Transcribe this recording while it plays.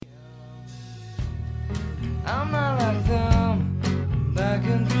I'm not like them, back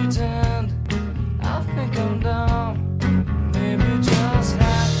and pretend. I think I'm dumb, maybe just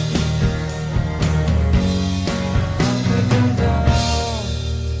happy. I think I'm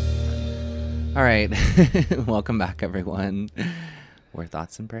dumb. All right. Welcome back, everyone. We're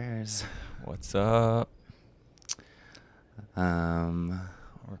Thoughts and Prayers. What's up?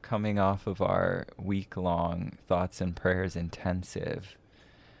 We're We're coming off of our week-long Thoughts and Prayers intensive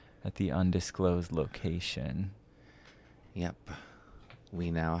at the undisclosed location. Yep. We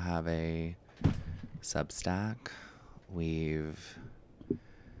now have a Substack. We've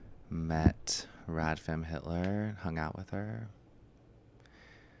met Radfem Hitler, hung out with her.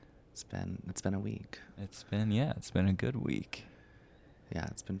 It's been a week. It's been a good week. Yeah,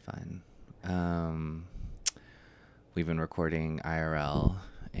 it's been fun. We've been recording IRL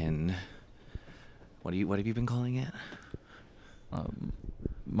in what have you been calling it?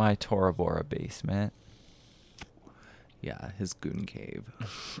 My Tora Bora basement. Yeah, his Goon cave.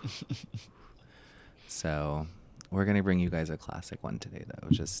 So we're gonna bring you guys a classic one today, though.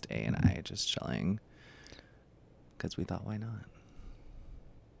 Just A and I just chilling, because we thought, why not?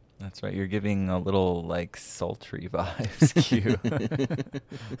 That's right. You're giving a little like sultry vibes, Q.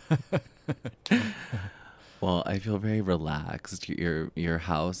 Well, I feel very relaxed. Your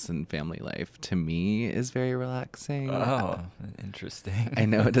house and family life to me is very relaxing. Oh, interesting. I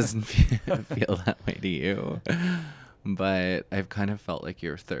know it doesn't feel that way to you, but I've kind of felt like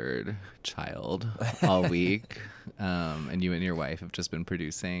your third child all week. And you and your wife have just been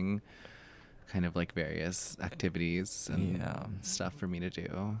producing kind of like various activities and stuff for me to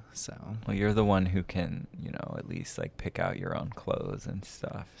do. So, Well, you're the one who can, at least like pick out your own clothes and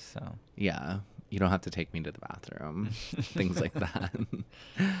stuff. So yeah, you don't have to take me to the bathroom, things like that.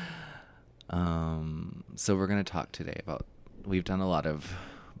 So we're going to talk today about, we've done a lot of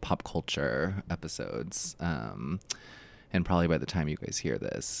pop culture episodes. And probably by the time you guys hear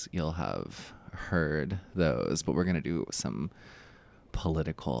this, you'll have heard those, but we're going to do some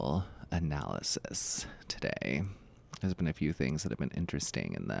political analysis today. There's been a few things that have been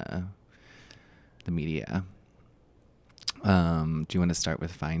interesting in the media. Do you want to start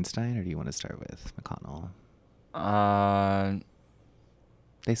with Feinstein or do you want to start with McConnell?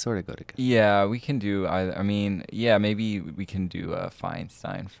 They sort of go together. Yeah, we can do either. I mean, yeah, maybe we can do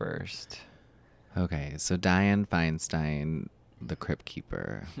Feinstein first. Okay, so Dianne Feinstein, the Crypt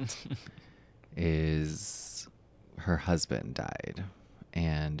Keeper, her husband died,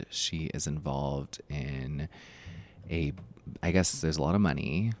 and she is involved in I guess there's a lot of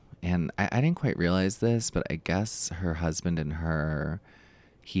money, and I didn't quite realize this, but I guess her husband and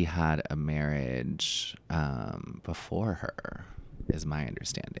he had a marriage before her, is my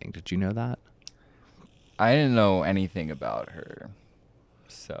understanding. Did you know that? I didn't know anything about her,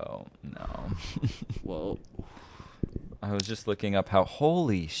 so no. Well, I was just looking up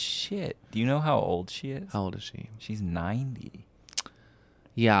holy shit. Do you know how old she is? how old is she? She's 90.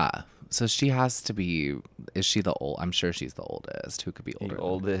 Yeah. So she has to be, is she I'm sure she's the oldest. Who could be older? The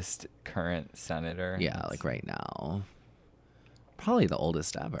oldest current senator. Yeah, like right now. Probably the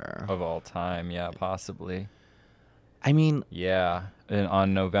oldest ever. Of all time, yeah, possibly. I mean, Yeah, and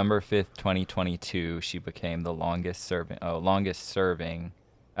on November 5th, 2022, she became the longest serving.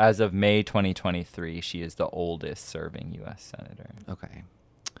 As of May 2023, she is the oldest serving U.S. senator. okay.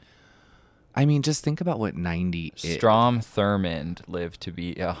 I mean, just think about what 90 is. Strom Thurmond lived to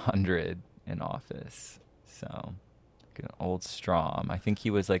be 100 in office. So, like an old Strom. I think he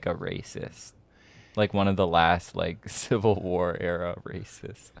was like a racist. Like one of the last like Civil War era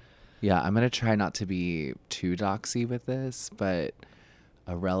racists. Yeah, I'm going to try not to be too doxy with this, but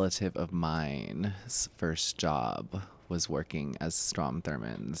a relative of mine's first job was working as Strom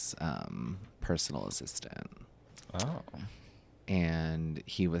Thurmond's personal assistant. Oh. And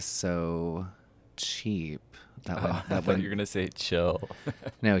he was so cheap that I thought you were going to say chill.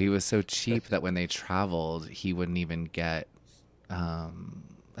 No, he was so cheap that when they traveled, he wouldn't even get a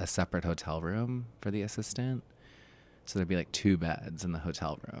separate hotel room for the assistant. So there'd be like 2 beds in the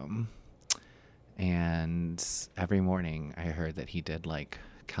hotel room. And every morning I heard that he did like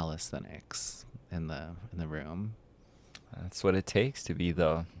calisthenics in the room. That's what it takes to be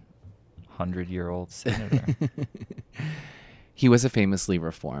the 100-year-old senator. He was a famously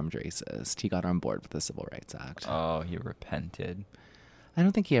reformed racist. He got on board with the Civil Rights Act. Oh, he repented. I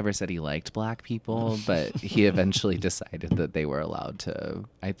don't think he ever said he liked black people, but he eventually decided that they were allowed to.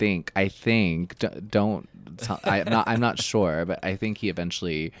 I'm not sure, but I think he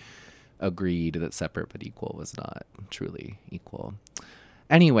eventually agreed that separate but equal was not truly equal.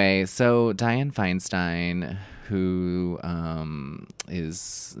 Anyway, so Dianne Feinstein, who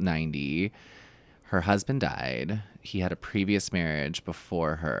is 90, her husband died. He had a previous marriage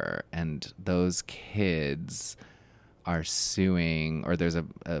before her, and those kids are suing, or there's a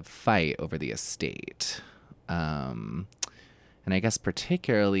fight over the estate. And I guess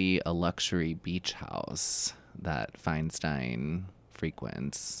particularly a luxury beach house that Feinstein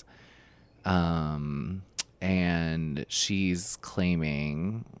frequents. And she's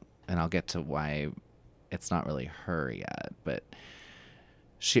claiming, and I'll get to why it's not really her yet, but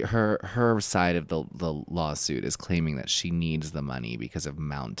her side of the lawsuit is claiming that she needs the money because of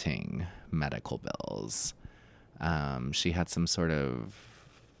mounting medical bills. She had some sort of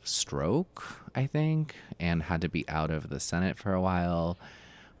stroke, I think, and had to be out of the Senate for a while.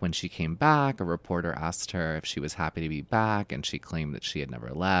 When she came back, a reporter asked her if she was happy to be back, and she claimed that she had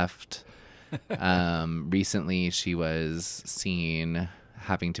never left. Recently, she was seen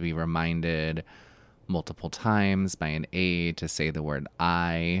having to be reminded multiple times by an aide to say the word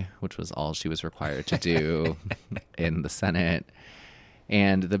 "I," which was all she was required to do in the Senate.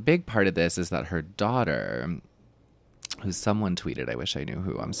 And the big part of this is that her daughter, who someone tweeted, I wish I knew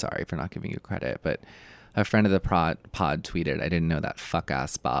who, I'm sorry for not giving you credit, but a friend of the pod tweeted, I didn't know that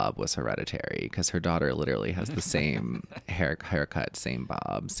fuck-ass bob was hereditary, because her daughter literally has the same haircut, same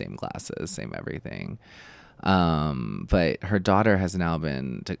bob, same glasses, same everything. But her daughter has now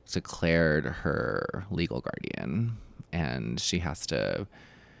been declared her legal guardian, and she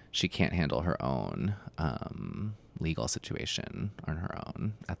can't handle her own legal situation on her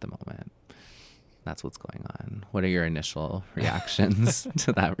own at the moment. That's what's going on. What are your initial reactions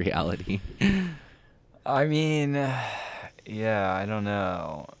to that reality? I mean, yeah, I don't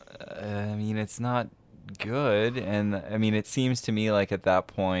know. I mean, it's not good. And I mean, it seems to me like at that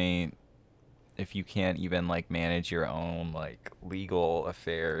point, if you can't even like manage your own like legal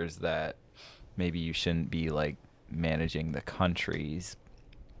affairs, that maybe you shouldn't be like managing the country's.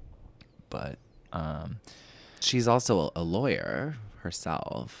 But she's also a lawyer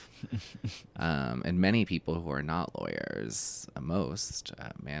herself. And many people who are not lawyers, most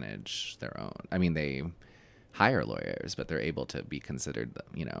manage their own. I mean, they hire lawyers, but they're able to be considered,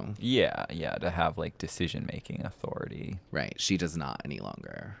 Yeah, to have like decision-making authority. Right. She does not any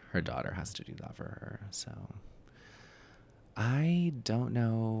longer. Her daughter has to do that for her. So I don't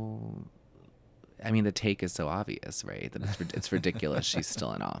know. I mean, the take is so obvious, right? That it's ridiculous she's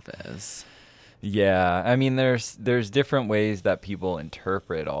still in office. Yeah, I mean, there's different ways that people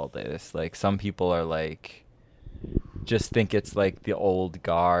interpret all this. Like, some people are like, just think it's like the old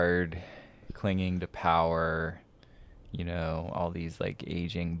guard clinging to power, all these like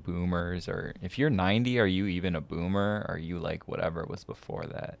aging boomers. Or if you're 90, are you even a boomer? Are you like whatever was before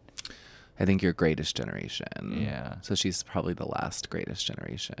that? I think your greatest generation. Yeah. So she's probably the last greatest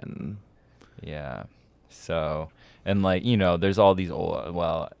generation. Yeah. So, and like, there's all these old,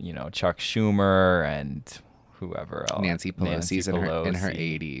 Chuck Schumer and whoever else. Nancy Pelosi's in her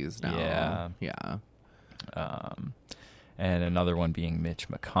 80s now. Yeah. Yeah. And another one being Mitch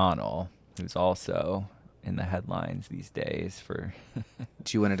McConnell, who's also in the headlines these days for.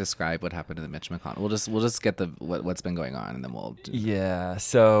 Do you want to describe what happened to the Mitch McConnell? We'll just get what's been going on, and then we'll. Yeah.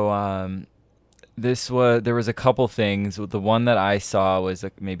 So, there was a couple things. The one that I saw was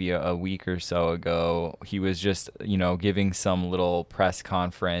maybe a week or so ago. He was just, giving some little press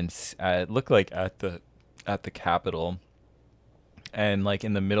conference. It looked like at the Capitol. And like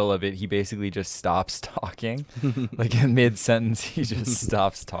in the middle of it, he basically just stops talking. Like in mid-sentence, he just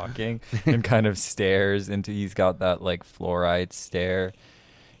stops talking and kind of stares into. He's got that like fluoride stare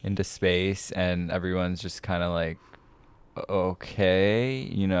into space, and everyone's just kind of like,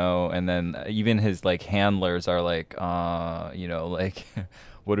 okay, and then even his like handlers are like, like,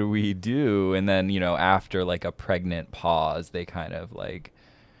 what do we do? And then, after like a pregnant pause, they kind of like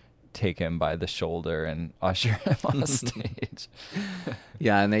take him by the shoulder and usher him on stage.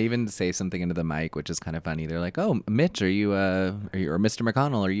 Yeah, and they even say something into the mic, which is kind of funny. They're like, "Oh, Mitch, are you or Mr.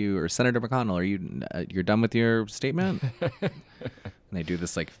 McConnell, or Senator McConnell, are you you're done with your statement?" And they do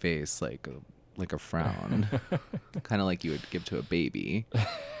this like face, like a frown, kind of like you would give to a baby.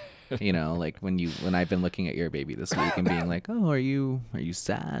 Like when I've been looking at your baby this week and being like, "Oh, are you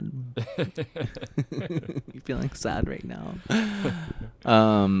sad? You feeling sad right now?"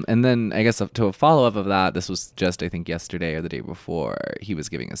 And then I guess to a follow-up of that, this was just, I think, yesterday or the day before, he was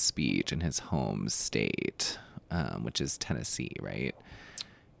giving a speech in his home state, which is Tennessee, right?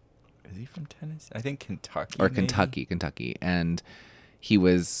 Is he from Tennessee? I think Kentucky. Or maybe? Kentucky. And he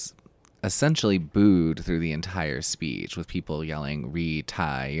was essentially booed through the entire speech with people yelling,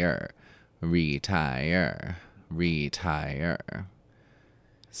 "Retire, retire, retire."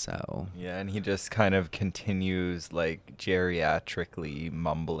 So Yeah, and he just kind of continues like geriatrically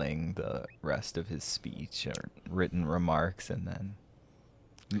mumbling the rest of his speech or written remarks, and then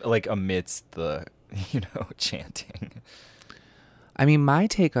like amidst the chanting. I mean, my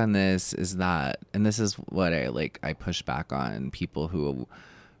take on this is that, and this is what I push back on people who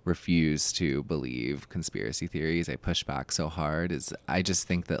refuse to believe conspiracy theories. I push back so hard is I just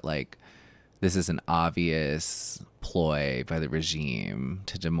think that like this is an obvious ploy by the regime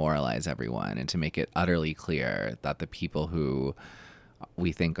to demoralize everyone and to make it utterly clear that the people who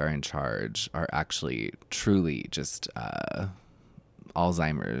we think are in charge are actually truly just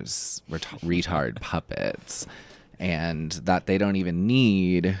Alzheimer's retard puppets, and that they don't even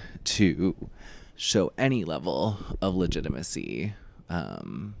need to show any level of legitimacy.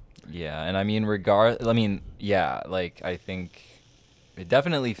 Yeah, and I mean, like I think it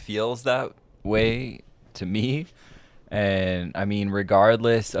definitely feels that way to me. And I mean,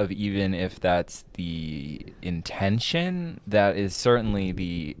 regardless of even if that's the intention, that is certainly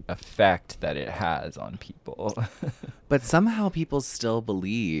the effect that it has on people. But somehow people still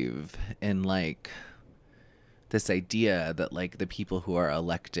believe in like this idea that like the people who are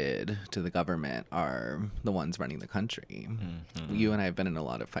elected to the government are the ones running the country. Mm-hmm. You and I have been in a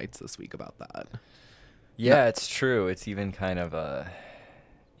lot of fights this week about that. Yeah, it's true. It's even kind of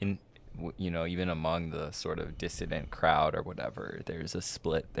even among the sort of dissident crowd or whatever, there's a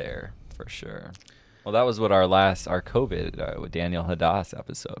split there for sure. Well, that was what our COVID with Daniel Hadass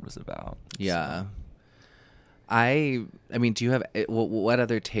episode was about. Yeah. So. I mean, do you have what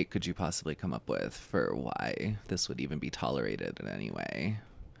other take could you possibly come up with for why this would even be tolerated in any way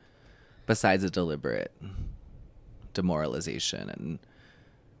besides a deliberate demoralization and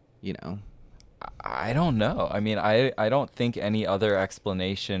I don't know. I mean, I don't think any other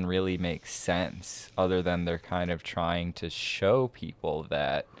explanation really makes sense other than they're kind of trying to show people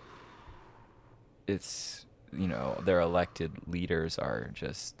that it's, their elected leaders are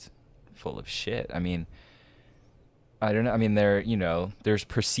just full of shit. I mean, I don't know. I mean, there's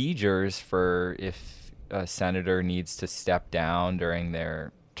procedures for if a senator needs to step down during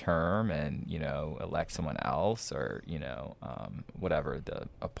their term and, elect someone else or, whatever,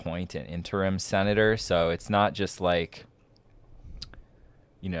 appoint an interim senator. So it's not just like,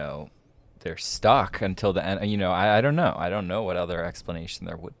 they're stuck until the end. I don't know. I don't know what other explanation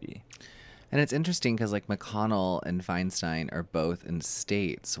there would be. And it's interesting because like McConnell and Feinstein are both in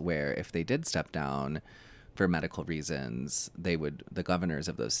states where if they did step down for medical reasons, the governors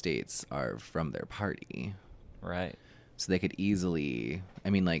of those states are from their party. Right. So they could easily, I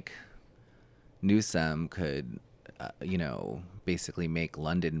mean, like Newsom could, basically make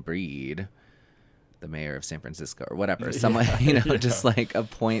London Breed the mayor of San Francisco or whatever. Someone, just like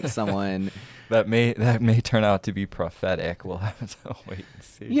appoint someone. that may turn out to be prophetic. We'll have to wait and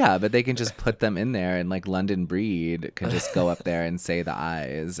see. Yeah, but they can just put them in there and like London Breed can just go up there and say the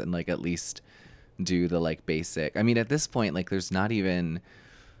ayes and like at least do the like basic. I mean, at this point, like there's not even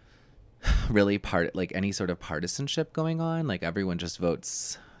really any sort of partisanship going on. Like everyone just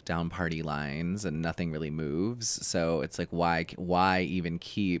votes down party lines and nothing really moves. So it's like why even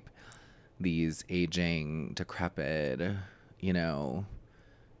keep these aging, decrepit,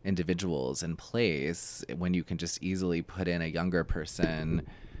 individuals in place when you can just easily put in a younger person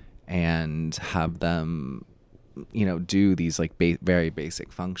and have them, do these like very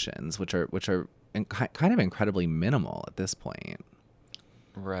basic functions, which are kind of incredibly minimal at this point.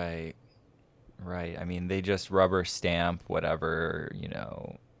 Right. I mean, they just rubber stamp whatever,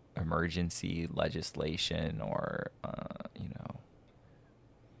 emergency legislation or,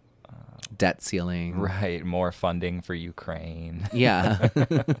 debt ceiling. Right. More funding for Ukraine. Yeah.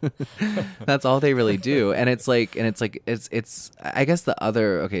 That's all they really do. And it's I guess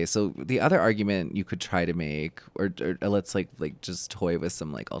so the other argument you could try to make, or let's like just toy with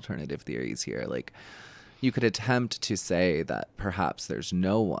some like alternative theories here. Like you could attempt to say that perhaps there's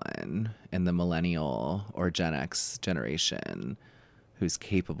no one in the millennial or Gen X generation who's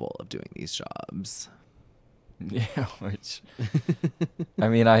capable of doing these jobs. Yeah, which, I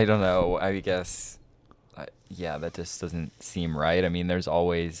mean, I don't know. I guess, that just doesn't seem right. I mean, there's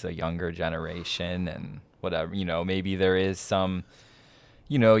always a younger generation and whatever, maybe there is some,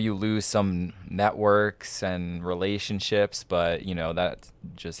 you lose some networks and relationships, but, that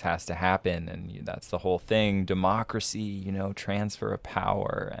just has to happen. And that's the whole thing. Democracy, transfer of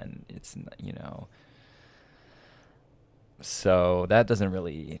power. And it's, so that doesn't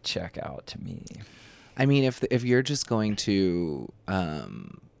really check out to me. I mean, if you're just going to,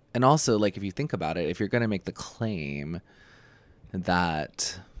 and also like if you think about it, if you're going to make the claim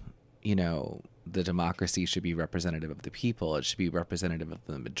that, the democracy should be representative of the people. It should be representative of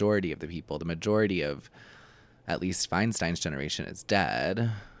the majority of the people. The majority of at least Feinstein's generation is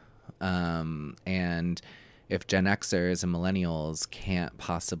dead. And if Gen Xers and millennials can't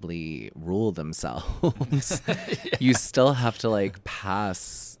possibly rule themselves, you still have to like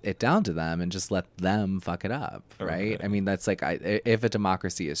pass it down to them and just let them fuck it up, right? I mean, that's like if a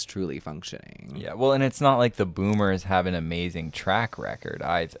democracy is truly functioning. Yeah, well, and it's not like the boomers have an amazing track record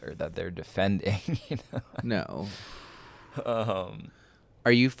either that they're defending, you know? No.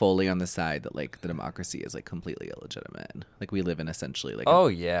 Are you fully on the side that like the democracy is like completely illegitimate? Like we live in essentially like Oh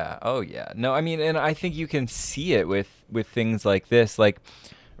yeah. No, I mean, and I think you can see it with things like this, like,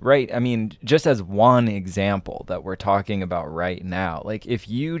 right? I mean, just as one example that we're talking about right now, like if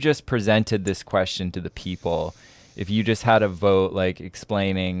you just presented this question to the people, if you just had a vote like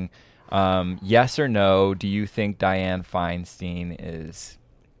explaining, yes or no, do you think Dianne Feinstein is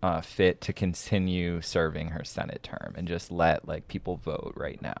fit to continue serving her Senate term, and just let like people vote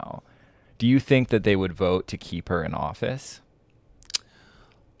right now, do you think that they would vote to keep her in office?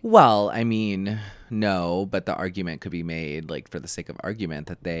 Well, I mean, no, but the argument could be made, like for the sake of argument,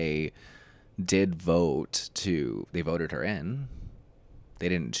 that they voted her in. They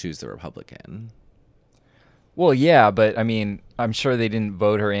didn't choose the Republican. Well, yeah, but I mean, I'm sure they didn't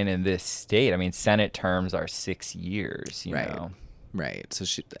vote her in this state. I mean, Senate terms are 6 years, you know. Right. So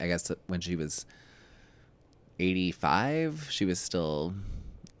I guess that when she was 85, she was still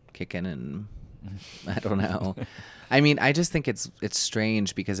kicking, and I don't know. I mean, I just think it's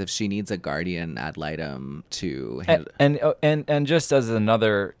strange because if she needs a guardian ad litem to and just as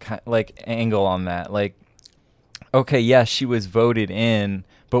another like angle on that, like, okay, yes, she was voted in,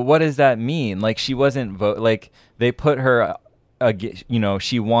 but what does that mean? Like, she wasn't like they put her, you know,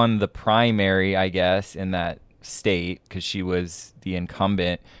 she won the primary, I guess, in that state because she was the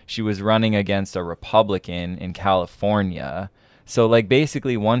incumbent. She was running against a Republican in California. So like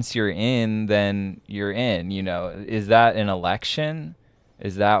basically once you're in, then you're in, you know. Is that an election?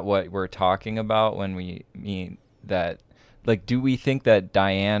 Is that what we're talking about when we mean that? Like, do we think that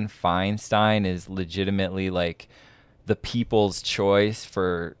Dianne Feinstein is legitimately like the people's choice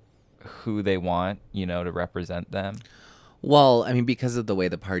for who they want, you know, to represent them? Well, I mean, because of the way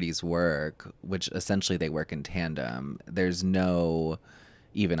the parties work, which essentially they work in tandem, there's no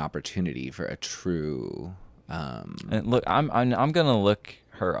even opportunity for a true. And look, I'm gonna look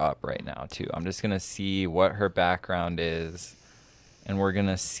her up right now too. I'm just gonna see what her background is, and we're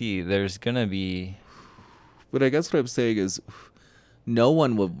gonna see. There's gonna be. But I guess what I'm saying is,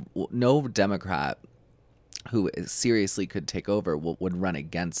 no Democrat who seriously could take over would run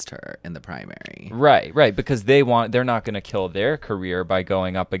against her in the primary. Right, because they're not going to kill their career by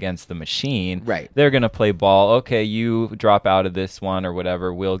going up against the machine. Right. They're going to play ball. Okay, you drop out of this one or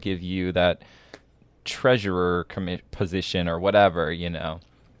whatever. We'll give you that treasurer position or whatever, you know.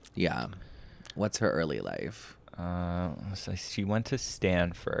 Yeah. What's her early life? So she went to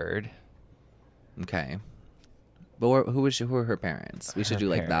Stanford. Okay. But who were her parents? We should do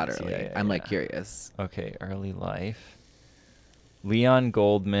like that early. Yeah, I'm like curious. Okay, early life. Leon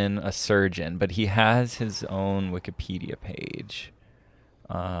Goldman, a surgeon, but he has his own Wikipedia page.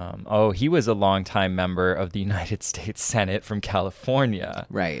 He was a longtime member of the United States Senate from California.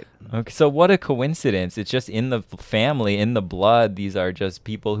 Right. Okay, so what a coincidence. It's just in the family, in the blood. These are just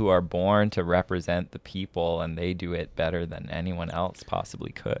people who are born to represent the people, and they do it better than anyone else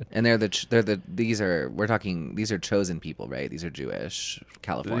possibly could. And these are chosen people, right? These are Jewish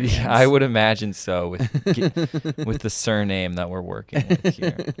Californians. Yeah, I would imagine so with the surname that we're working with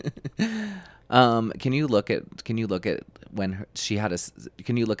here. Can you look at when she had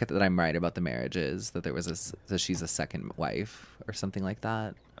can you look at that I'm right about the marriages, that there was that she's a second wife or something like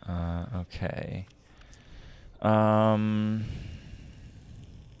that? Okay. Yeah,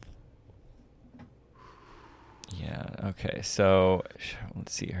 okay. So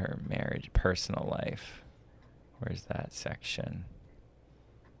let's see her marriage, personal life. Where's that section?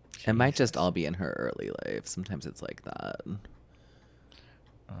 It might just all be in her early life. Sometimes it's like that.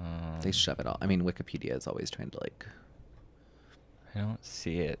 They shove it all. I mean, Wikipedia is always trying to like. I don't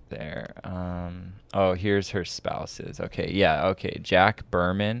see it there. Here's her spouses. Okay, yeah, okay. Jack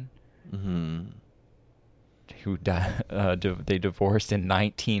Berman, who died. They divorced in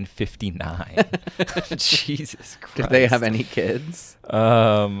 1959. Jesus Christ! Did they have any kids?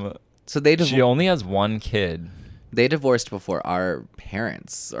 So she only has one kid. They divorced before our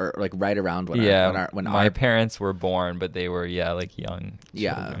parents, or like right around when my parents were born, but they were like young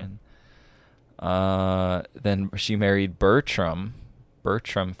children. Then she married Bertram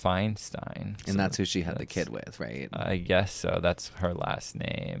Feinstein, and that's who she had the kid with, right? I guess so. That's her last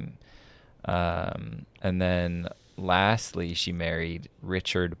name. And then lastly, she married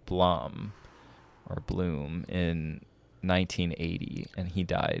Richard Bloom in 1980, and he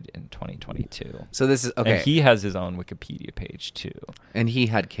died in 2022. So this is okay. And he has his own Wikipedia page too. And he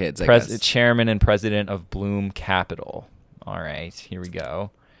had kids, I guess. Chairman and president of Bloom Capital. All right, here we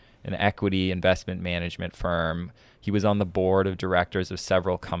go. An equity investment management firm. He was on the board of directors of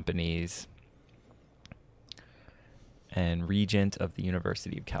several companies. And regent of the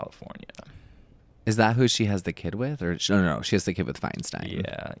University of California. Is that who she has the kid with? Or no, she has the kid with Feinstein.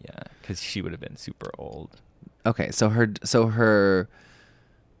 Yeah, because she would have been super old. Okay, so the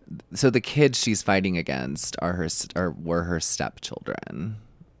kids she's fighting against were her stepchildren,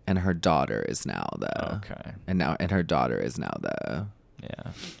 and her daughter is now her daughter is now the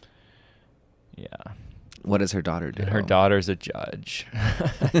yeah. What does her daughter do? And her daughter's a judge,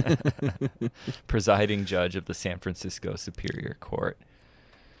 presiding judge of the San Francisco Superior Court.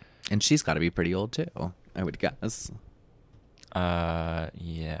 And she's got to be pretty old too, I would guess.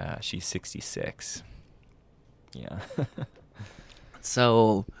 Yeah, she's 66. Yeah.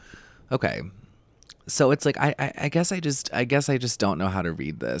 So, okay. So it's like I guess I just don't know how to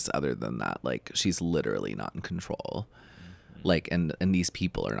read this other than that like she's literally not in control. Like and these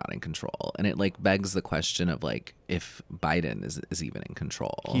people are not in control. And it like begs the question of like if Biden is even in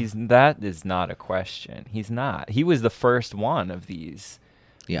control. That is not a question. He's not. He was the first one of these.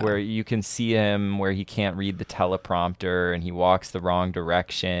 Yeah. Where you can see him where he can't read the teleprompter and he walks the wrong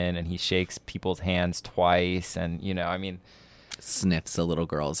direction and he shakes people's hands twice and sniffs a little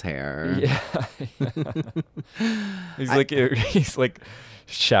girl's hair. Yeah. He's like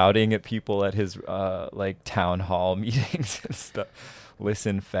shouting at people at his like town hall meetings and stuff.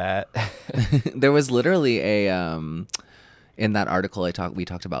 Listen, fat. There was literally a in that article we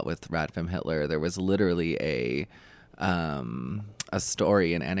talked about with Radfem Hitler, there was literally a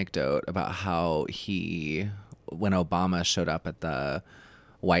story, an anecdote about how when Obama showed up at the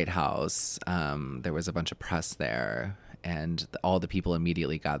White House, there was a bunch of press there, and all the people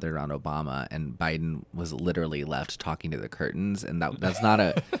immediately gathered around Obama, and Biden was literally left talking to the curtains, and that's not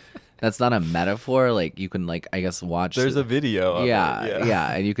a metaphor. Like you can I guess watch. There's a video of it.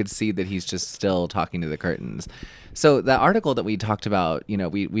 Yeah, and you could see that he's just still talking to the curtains. So the article that we talked about,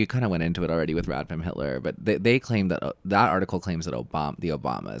 we kind of went into it already with Radfem Hitler, but they claim that article claims that the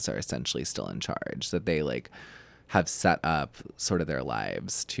Obamas are essentially still in charge, that they have set up sort of their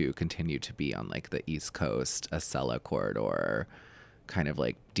lives to continue to be on the East Coast, Acela corridor, kind of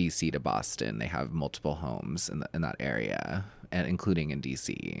like DC to Boston. They have multiple homes in that area, and including in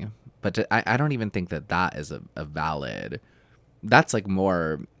DC. But I don't even think that is a valid. That's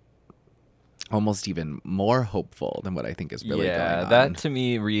more. Almost even more hopeful than what I think is really going on. Yeah, that to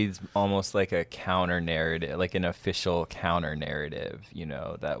me reads almost like a counter narrative, like an official counter narrative,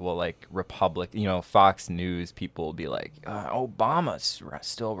 that will Fox News people will be like, Obama's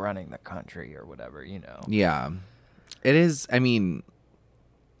still running the country or whatever, Yeah, it is. I mean,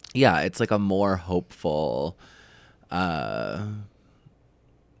 yeah, it's a more hopeful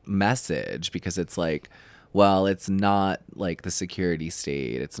message because it's well, it's not the security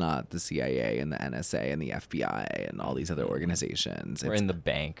state. It's not the CIA and the NSA and the FBI and all these other organizations. We're in the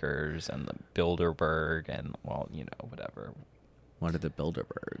bankers and the Bilderberg and, whatever. What are the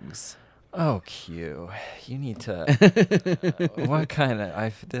Bilderbergs? Oh, Q. You need to... what kind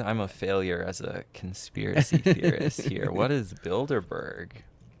of... I'm a failure as a conspiracy theorist here. What is Bilderberg?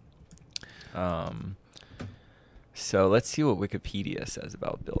 So let's see what Wikipedia says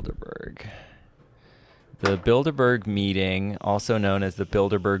about Bilderberg. The Bilderberg meeting, also known as the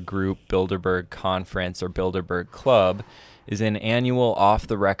Bilderberg Group, Bilderberg Conference, or Bilderberg Club, is an annual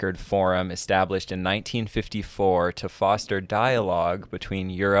off-the-record forum established in 1954 to foster dialogue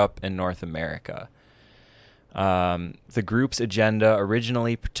between Europe and North America. The group's agenda,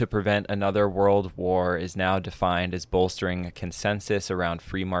 originally to prevent another world war, is now defined as bolstering a consensus around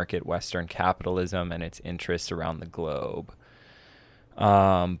free market Western capitalism and its interests around the globe.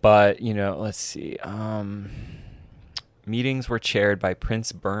 But, let's see. Meetings were chaired by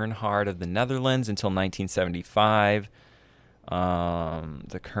Prince Bernhard of the Netherlands until 1975.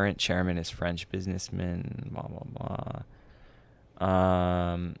 The current chairman is French businessman, blah, blah,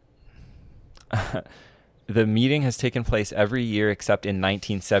 blah. The meeting has taken place every year except in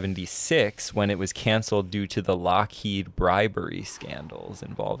 1976 when it was canceled due to the Lockheed bribery scandals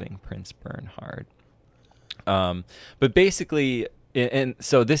involving Prince Bernhard. But basically... And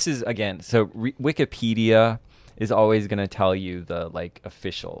so this is, again, Wikipedia is always going to tell you the like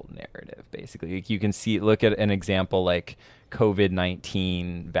official narrative, basically. Like you can look at an example like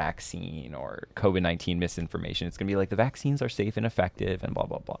COVID-19 vaccine or COVID-19 misinformation. It's going to be like the vaccines are safe and effective and blah,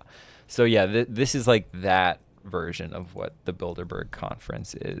 blah, blah. So yeah, this is like that version of what the Bilderberg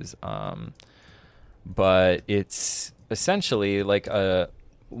Conference is. But it's essentially like and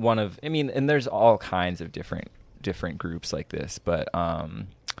there's all kinds of different groups like this, but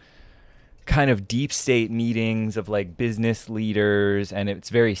kind of deep state meetings of like business leaders, and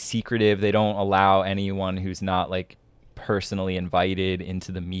it's very secretive. They don't allow anyone who's not like personally invited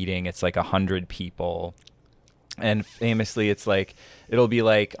into the meeting. It's like 100 people, and famously it's like it'll be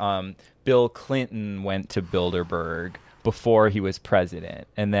like Bill Clinton went to Bilderberg before he was president,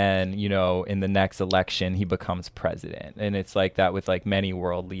 and then in the next election he becomes president, and it's like that with like many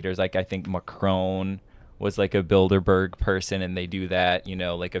world leaders. Like I think Macron was like a Bilderberg person, and they do that,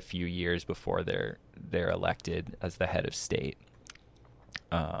 like a few years before they're elected as the head of state.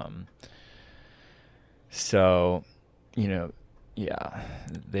 So, yeah,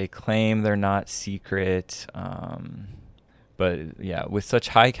 they claim they're not secret. But yeah, with such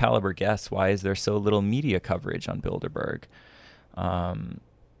high caliber guests, why is there so little media coverage on Bilderberg?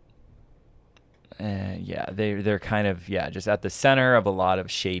 Yeah, they're kind of just at the center of a lot of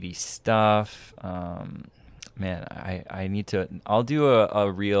shady stuff. Man, I'll do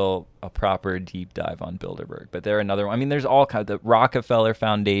a proper deep dive on Bilderberg, but they're another one. I mean, there's all kinds, the Rockefeller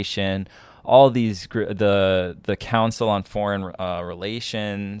Foundation, all these, the Council on Foreign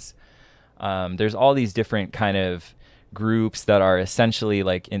Relations. There's all these different kind of groups that are essentially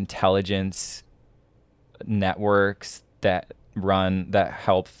like intelligence networks that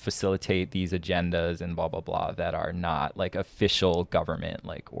help facilitate these agendas and blah blah blah, that are not like official government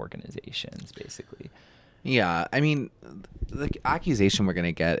like organizations, basically. Yeah, I mean, the accusation we're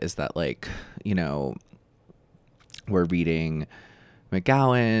gonna get is that like we're reading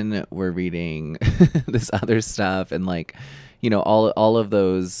McGowan, we're reading this other stuff, and like all of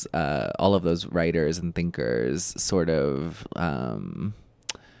those writers and thinkers sort of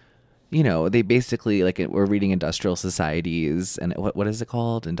they basically like we're reading Industrial Societies, and what is it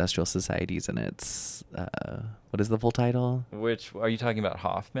called? Industrial Societies, and it's what is the full title? Which are you talking about?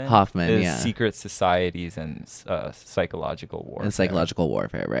 Hoffman, yeah. Secret Societies and Psychological Warfare. And Psychological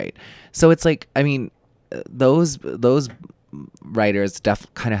Warfare, right? So it's like, I mean, those writers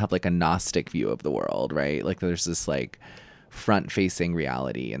kind of have like a Gnostic view of the world, right? Like there's this like front-facing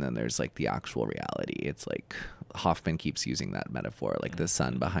reality, and then there's like the actual reality. It's like Hoffman keeps using that metaphor, like the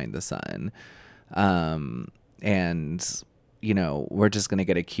sun behind the sun. And we're just going to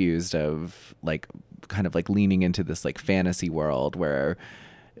get accused of like kind of like leaning into this like fantasy world where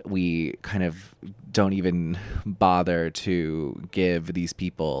we kind of don't even bother to give these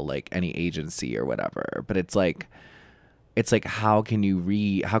people like any agency or whatever. But it's like how can you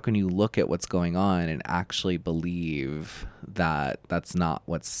look at what's going on and actually believe that that's not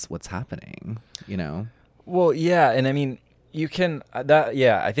what's happening, Well, yeah, and I mean, you can I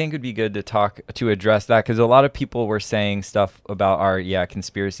think it'd be good to address that, because a lot of people were saying stuff about our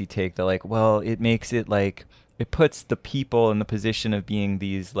conspiracy take that like, well, it makes it like it puts the people in the position of being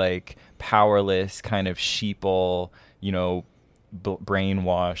these like powerless kind of sheeple,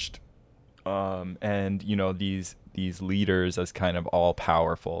 brainwashed, and these leaders as kind of all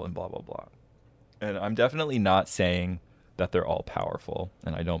powerful and blah blah blah. And I'm definitely not saying that they're all powerful,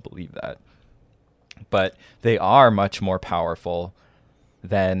 and I don't believe that. But they are much more powerful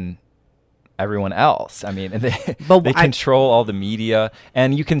than everyone else. I mean, they control all the media,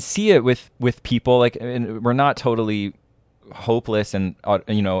 and you can see it with people like, and we're not totally hopeless and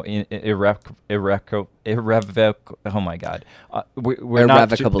irrevocably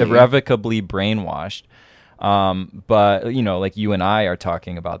brainwashed. But like you and I are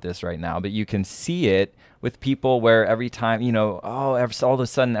talking about this right now, but you can see it with people where every time, all of a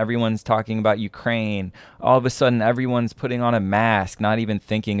sudden everyone's talking about Ukraine. All of a sudden everyone's putting on a mask, not even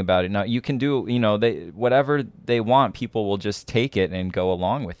thinking about it. Now you can do, whatever they want, people will just take it and go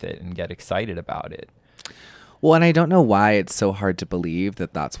along with it and get excited about it. Well, and I don't know why it's so hard to believe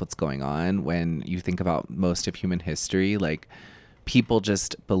that that's what's going on when you think about most of human history. Like people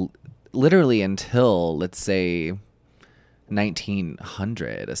just literally until, let's say,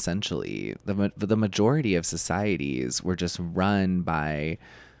 1900, essentially, the majority of societies were just run by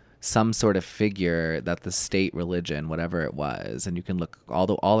some sort of figure that the state religion, whatever it was, and you can look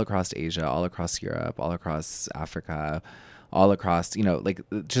all across Asia, all across Europe, all across Africa, all across,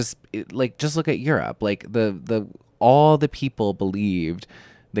 just look at Europe. Like all the people believed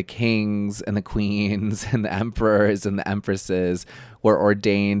the kings and the queens and the emperors and the empresses were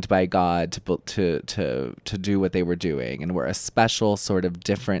ordained by God to do what they were doing, and were a special sort of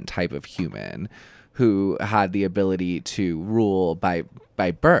different type of human who had the ability to rule by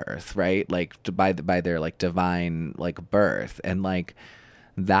birth, right? Like by their like divine like birth, and like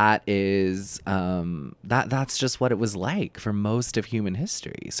that is that's just what it was like for most of human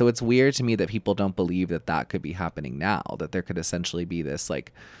history. So it's weird to me that people don't believe that could be happening now, that there could essentially be this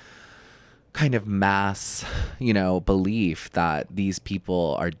like kind of mass, belief that these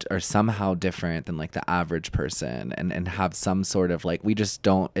people are somehow different than like the average person, and have some sort of like,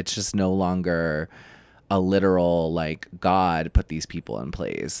 it's just no longer a literal like God put these people in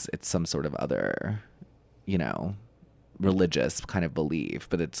place. It's some sort of other, religious kind of belief,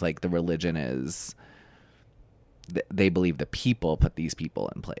 but it's like the religion is they believe the people put these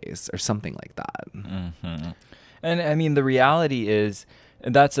people in place or something like that. Mm-hmm. And I mean, the reality is,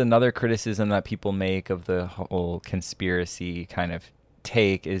 that's another criticism that people make of the whole conspiracy kind of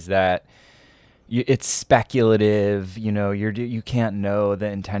take, is that it's speculative, you can't know the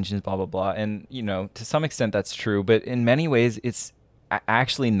intentions, blah, blah, blah. And, to some extent that's true, but in many ways it's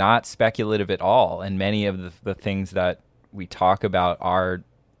actually not speculative at all. And many of the things that we talk about are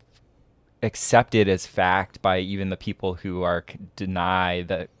accepted as fact by even the people who are deny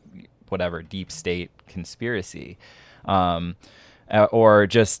that whatever deep state conspiracy, or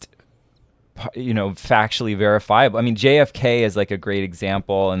just factually verifiable. I mean, JFK is like a great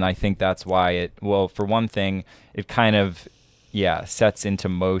example, and I think that's why for one thing, it kind of sets into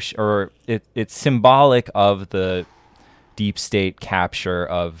motion, or it's symbolic of the deep state capture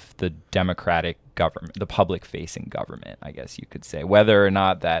of the democratic government, the public facing government, I guess you could say. Whether or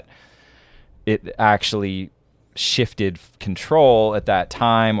not that it actually shifted control at that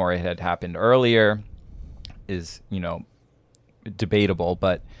time or it had happened earlier is, debatable,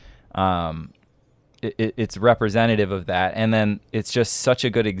 but it's representative of that. And then it's just such a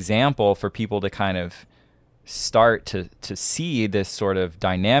good example for people to kind of start to see this sort of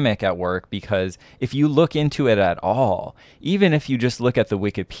dynamic at work, because if you look into it at all, even if you just look at the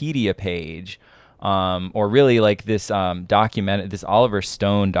Wikipedia page, or really like this this Oliver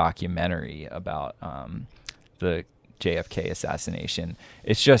Stone documentary about the JFK assassination,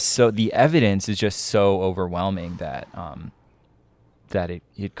 it's just the evidence is just so overwhelming that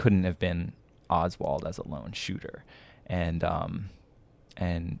it couldn't have been Oswald as a lone shooter. And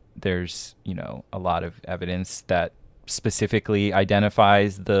there's, a lot of evidence that specifically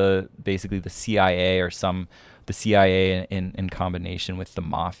identifies basically the CIA, or the CIA in combination with the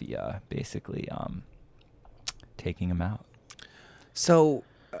mafia, basically taking him out. So,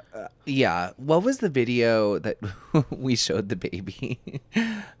 what was the video that we showed the baby?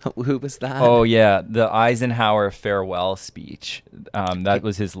 Who was that? Oh, yeah, the Eisenhower farewell speech. That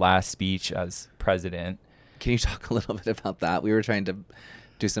was his last speech as president. Can you talk a little bit about that? We were trying to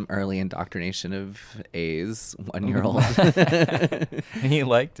do some early indoctrination of A's 1-year-old. He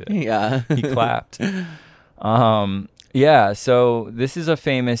liked it. Yeah. He clapped. So this is a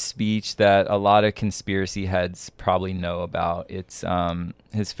famous speech that a lot of conspiracy heads probably know about. It's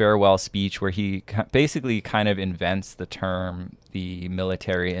his farewell speech, where he basically kind of invents the term the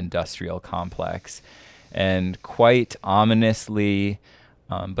military-industrial complex, and quite ominously,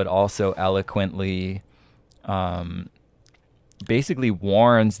 but also eloquently, basically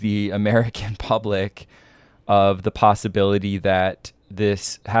warns the American public of the possibility that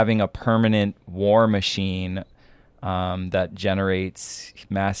this having a permanent war machine that generates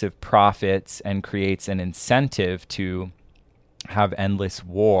massive profits and creates an incentive to have endless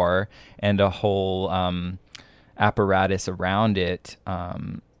war and a whole apparatus around it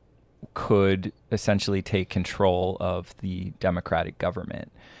could essentially take control of the democratic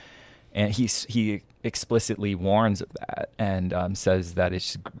government. And he explicitly warns of that, and says that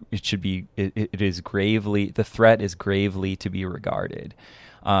it is gravely, the threat is gravely to be regarded.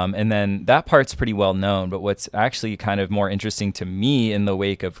 And then that part's pretty well known, but what's actually kind of more interesting to me in the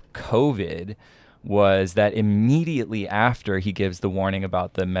wake of COVID was that immediately after he gives the warning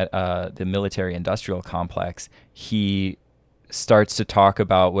about the military-industrial complex, he starts to talk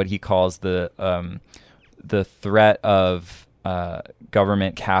about what he calls the threat of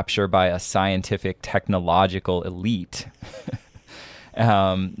government capture by a scientific technological elite.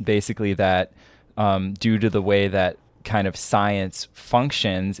 Basically that due to the way that kind of science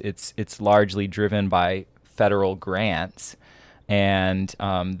functions, it's largely driven by federal grants, and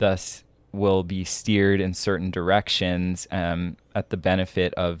thus will be steered in certain directions at the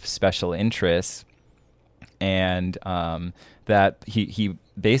benefit of special interests. And that he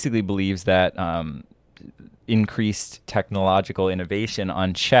basically believes that increased technological innovation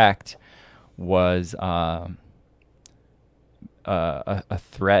unchecked was a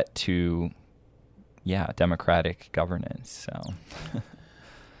threat to democratic governance. So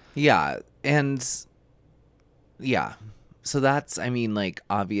Yeah, and yeah, so that's, I mean, like,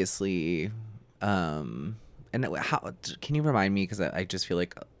 obviously, and how can you remind me, because I just feel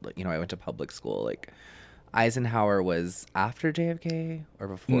like, you know, I went to public school, like Eisenhower was after JFK or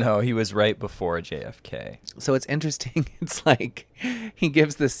before? no, he was right before JFK. So it's interesting. It's like he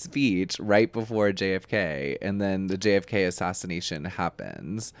gives this speech right before JFK, and then the JFK assassination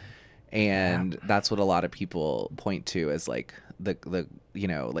happens, and that's what a lot of people point to as like the you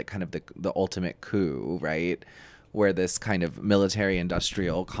know, like kind of the ultimate coup, right? Where this kind of military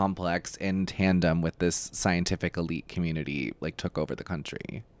industrial complex in tandem with this scientific elite community like took over the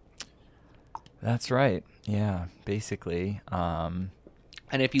country. That's right. Yeah, basically. And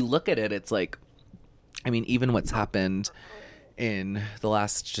if you look at it, it's like, I mean, even what's happened in the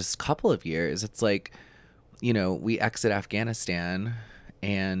last just couple of years, it's like, you know, we exit Afghanistan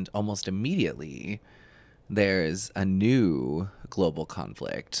and almost immediately there's a new global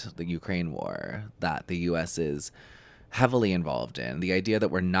conflict, the Ukraine war, that the U.S. is heavily involved in. The idea that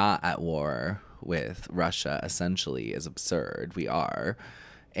we're not at war with Russia essentially is absurd. We are.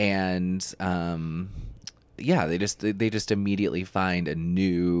 And yeah, they just immediately find a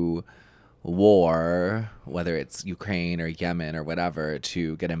new war, whether it's Ukraine or Yemen or whatever,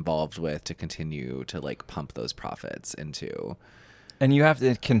 to get involved with, to continue to like pump those profits into. And you have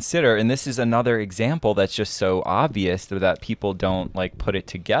to consider, and this is another example that's just so obvious that people don't like put it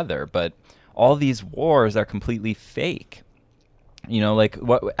together, but all these wars are completely fake. You know, like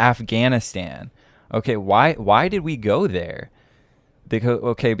what Afghanistan. Okay, why did we go there?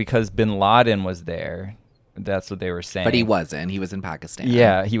 Because bin Laden was there. That's what they were saying. But he wasn't. He was in Pakistan.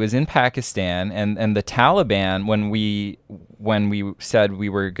 Yeah, he was in Pakistan, and the Taliban, when we said we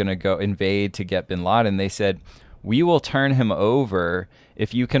were going to go invade to get bin Laden, they said, we will turn him over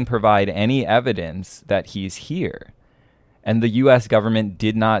if you can provide any evidence that he's here. And the U.S. government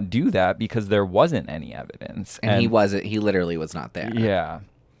did not do that because there wasn't any evidence. And he literally was not there. Yeah.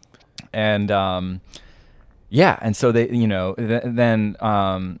 And, and so they, you know,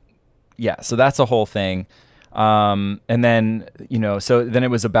 so that's a whole thing. And then, you know, so then it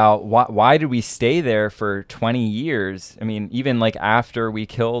was about why did we stay there for 20 years? I mean, even like after we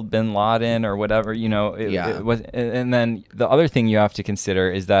killed bin Laden or whatever, you know, it was. And then the other thing you have to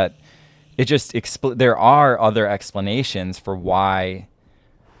consider is that it just there are other explanations for why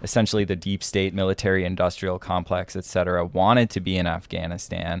essentially the deep state military industrial complex, et cetera, wanted to be in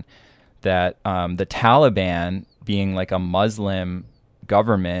Afghanistan, that the Taliban, being like a Muslim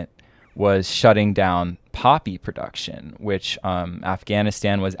government, was shutting down poppy production, which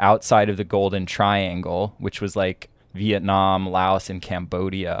Afghanistan was outside of the Golden Triangle, which was like Vietnam, Laos, and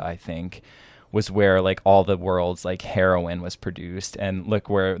Cambodia, I think, was where like all the world's like heroin was produced. And look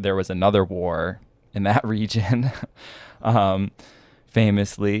where there was another war in that region,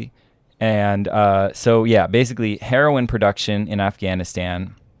 famously. And so, yeah, basically heroin production in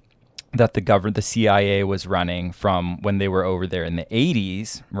Afghanistan that the CIA was running from when they were over there in the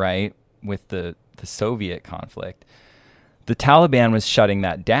 80s, right, with the Soviet conflict. The Taliban was shutting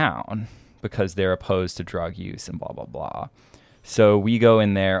that down because they're opposed to drug use and blah, blah, blah. So we go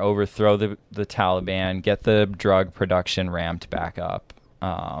in there, overthrow the Taliban, get the drug production ramped back up.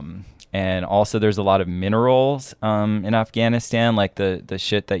 And also there's a lot of minerals in Afghanistan, like the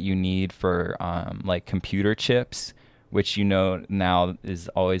shit that you need for like computer chips, which, you know, now is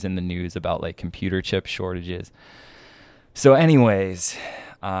always in the news about like computer chip shortages. So anyways,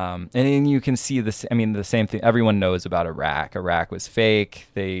 and you can see this, I mean, the same thing. Everyone knows about Iraq. Iraq was fake.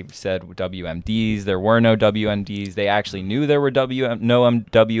 They said WMDs. There were no WMDs. They actually knew there were no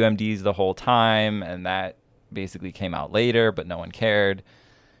WMDs the whole time, and that basically came out later, but no one cared.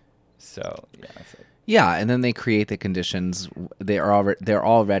 So, yeah, that's it. Yeah, and then they create the conditions. They're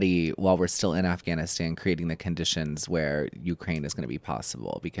already, while we're still in Afghanistan, creating the conditions where Ukraine is going to be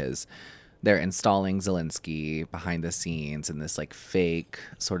possible, because they're installing Zelensky behind the scenes in this like fake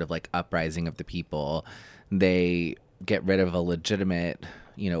sort of like uprising of the people. They get rid of a legitimate,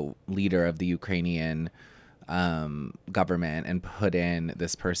 you know, leader of the Ukrainian government and put in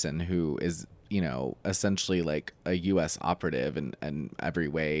this person who is, you know, essentially like a U.S. operative in every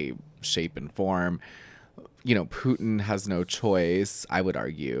way, shape, and form. You know, Putin has no choice, I would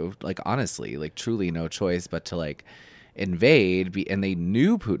argue, like honestly, like truly no choice but to like invade. And they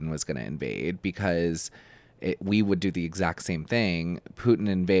knew Putin was going to invade because we would do the exact same thing. Putin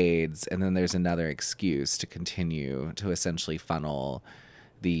invades, and then there's another excuse to continue to essentially funnel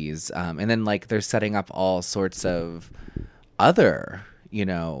these, and then like they're setting up all sorts of other,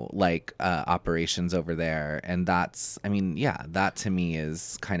 operations over there. And that's, I mean, yeah, that to me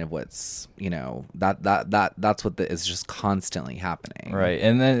is kind of what's, that's what is just constantly happening. Right.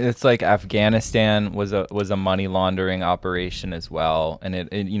 And then it's like Afghanistan was a money laundering operation as well. And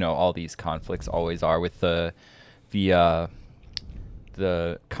it all these conflicts always are with the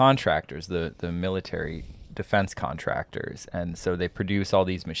contractors, the military defense contractors. And so they produce all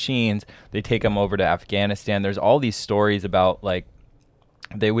these machines, they take them over to Afghanistan. There's all these stories about like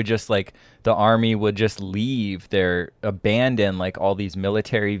they would just like the army would just abandon like all these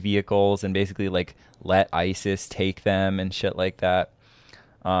military vehicles and basically like let ISIS take them and shit like that.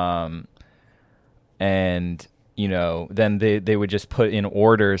 And then they would just put in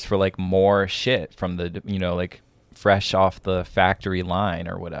orders for like more shit from the like fresh off the factory line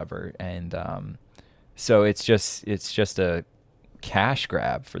or whatever. And so it's just a cash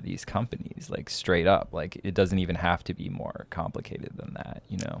grab for these companies, like straight up. Like it doesn't even have to be more complicated than that.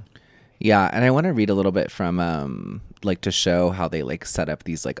 Yeah, and I want to read a little bit from like to show how they like set up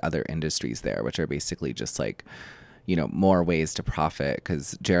these like other industries there, which are basically just like more ways to profit,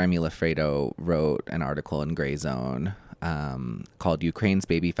 because Jeremy Lafredo wrote an article in Gray Zone called "Ukraine's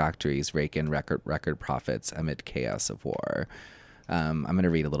Baby Factories Rake in Record Profits Amid Chaos of War." I'm going to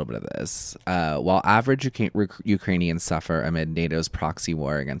read a little bit of this. While average Ukrainians suffer amid NATO's proxy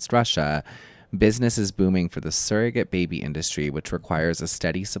war against Russia, business is booming for the surrogate baby industry, which requires a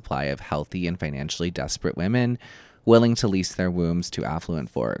steady supply of healthy and financially desperate women willing to lease their wombs to affluent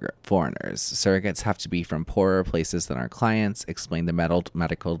foreigners. Surrogates have to be from poorer places than our clients, explained the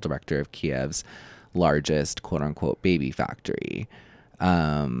medical director of Kiev's largest quote-unquote baby factory.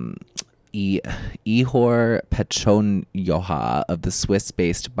 Ihor Pechonyoha of the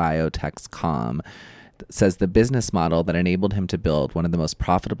Swiss-based biotech says the business model that enabled him to build one of the most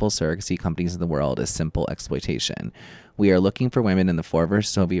profitable surrogacy companies in the world is simple exploitation. We are looking for women in the former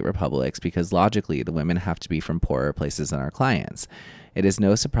Soviet republics because logically the women have to be from poorer places than our clients. It is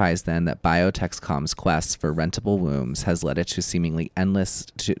no surprise then that Biotexcom's quest for rentable wombs has led it to seemingly endless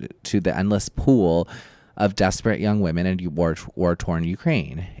to the endless pool of desperate young women in war-torn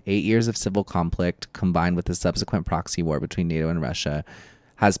Ukraine. 8 years of civil conflict, combined with the subsequent proxy war between NATO and Russia,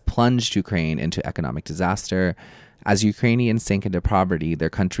 has plunged Ukraine into economic disaster. As Ukrainians sank into poverty, their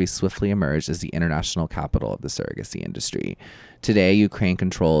country swiftly emerged as the international capital of the surrogacy industry. Today, Ukraine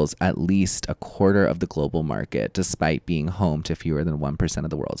controls at least a quarter of the global market, despite being home to fewer than 1% of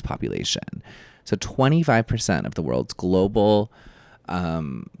the world's population. So 25% of the world's global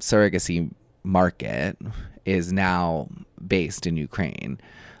surrogacy market is now based in Ukraine.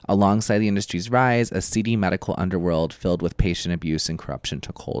 Alongside the industry's rise, a seedy medical underworld filled with patient abuse and corruption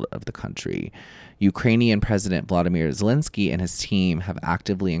took hold of the country. Ukrainian President Vladimir Zelensky and his team have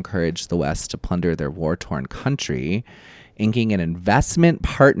actively encouraged the West to plunder their war-torn country, inking an investment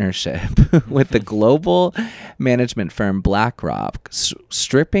partnership with the global management firm BlackRock,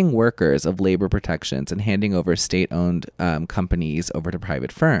 stripping workers of labor protections and handing over state-owned companies over to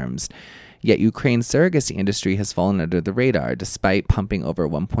private firms. Yet Ukraine's surrogacy industry has fallen under the radar, despite pumping over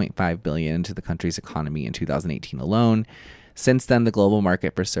 $1.5 billion into the country's economy in 2018 alone. Since then, the global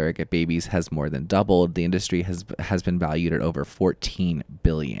market for surrogate babies has more than doubled. The industry has been valued at over $14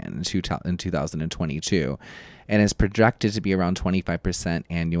 billion in 2022 and is projected to be around 25%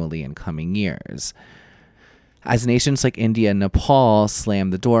 annually in coming years. As nations like India and Nepal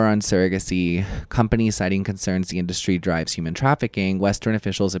slam the door on surrogacy, companies citing concerns the industry drives human trafficking, Western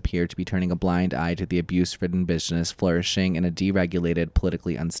officials appear to be turning a blind eye to the abuse-ridden business flourishing in a deregulated,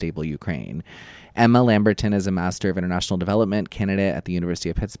 politically unstable Ukraine. Emma Lamberton is a Master of International Development candidate at the University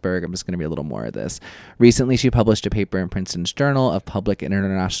of Pittsburgh. I'm just going to read a little more of this. Recently, she published a paper in Princeton's Journal of Public and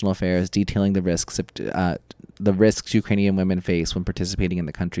International Affairs detailing the risks Ukrainian women face when participating in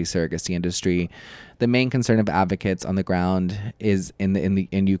the country's surrogacy industry. The main concern of advocates on the ground is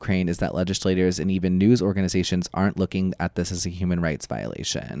in Ukraine is that legislators and even news organizations aren't looking at this as a human rights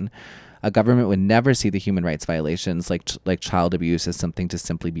violation. A government would never see the human rights violations like child abuse as something to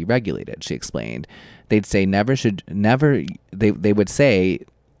simply be regulated, she explained. They'd say they would say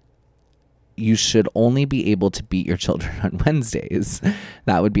you should only be able to beat your children on Wednesdays.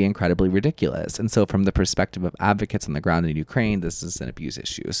 That would be incredibly ridiculous. And so from the perspective of advocates on the ground in Ukraine, this is an abuse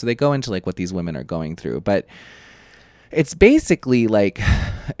issue. So they go into like what these women are going through, but it's basically like,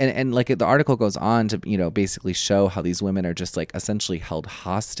 and like the article goes on to, basically show how these women are just like essentially held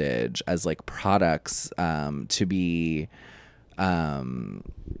hostage as like products to be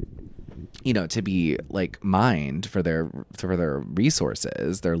to be like mined for their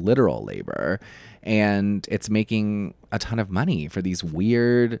resources, their literal labor, and it's making a ton of money for these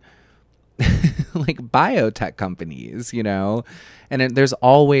weird like biotech companies, and there's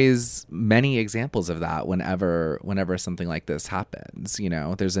always many examples of that whenever something like this happens.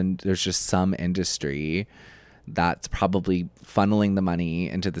 There's just some industry that's probably funneling the money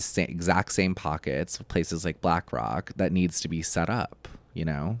into the exact same pockets, places like BlackRock, that needs to be set up.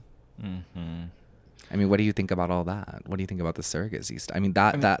 Mm-hmm. I mean, what do you think about all that? What do you think about the surrogacy stuff? I mean,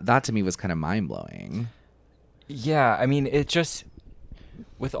 that to me was kind of mind blowing. Yeah, I mean, it just,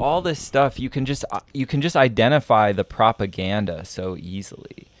 with all this stuff, you can just identify the propaganda so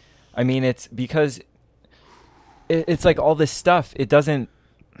easily. I mean, it's because it's like all this stuff. It doesn't.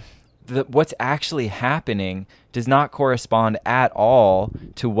 What's actually happening does not correspond at all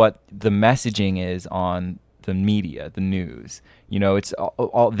to what the messaging is on the media, the news. It's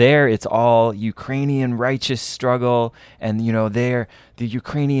all there. It's all Ukrainian righteous struggle, and the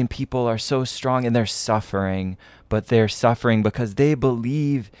Ukrainian people are so strong and they're suffering, but they're suffering because they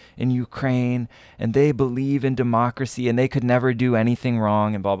believe in Ukraine and they believe in democracy and they could never do anything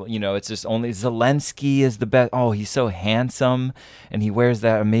wrong and blah blah. It's just only Zelensky is the best. Oh, he's so handsome and he wears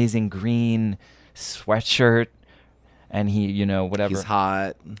that amazing green sweatshirt and he, whatever. He's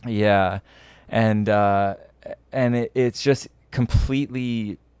hot. Yeah, and it's just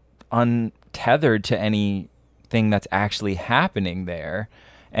completely untethered to anything that's actually happening there,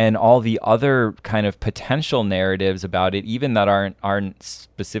 and all the other kind of potential narratives about it, even that aren't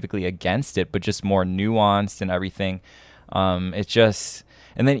specifically against it, but just more nuanced and everything. It's just,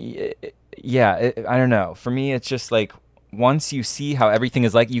 and then I don't know. For me, it's just like, once you see how everything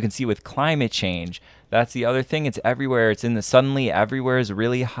is, like you can see with climate change, that's the other thing. It's everywhere. Suddenly everywhere is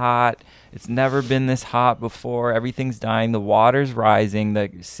really hot. It's never been this hot before. Everything's dying. The water's rising. The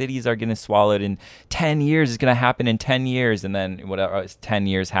cities are getting swallowed in 10 years. It's going to happen in 10 years. And then whatever, 10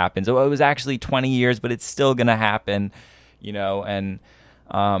 years happens. Oh, it was actually 20 years, but it's still going to happen, and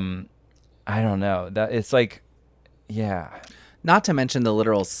I don't know. That it's like, yeah. Not to mention the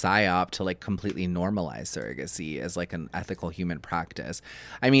literal psyop to like completely normalize surrogacy as like an ethical human practice.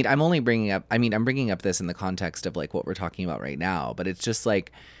 I mean, I'm bringing up this in the context of like what we're talking about right now, but it's just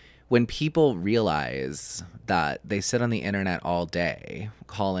like, when people realize that they sit on the internet all day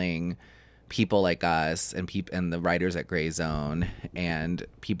calling people like us and the writers at Gray Zone and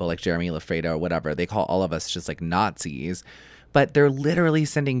people like Jeremy Lafreda or whatever, they call all of us just like Nazis, but they're literally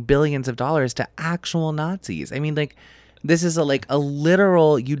sending billions of dollars to actual Nazis. I mean, like, this is a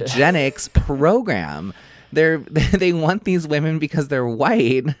literal eugenics program. They want these women because they're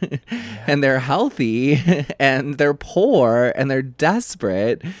white and they're healthy and they're poor and they're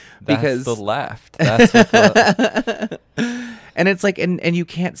desperate because that's the left. That's what the... And it's like, and you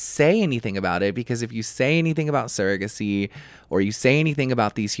can't say anything about it, because if you say anything about surrogacy or you say anything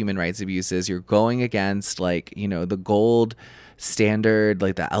about these human rights abuses, you're going against the gold standard,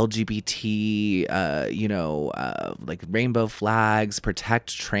 like the LGBT, like rainbow flags,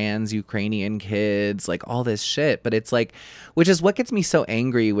 protect trans Ukrainian kids, like all this shit. But it's like, which is what gets me so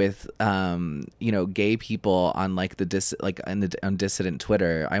angry with, gay people on like on dissident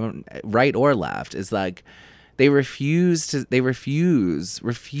Twitter, right or left, is like, they refuse to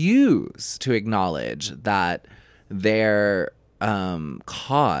acknowledge that their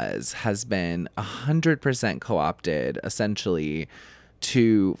cause has been 100% co-opted, essentially,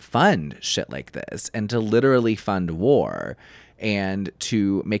 to fund shit like this and to literally fund war and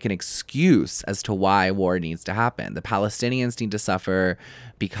to make an excuse as to why war needs to happen. The Palestinians need to suffer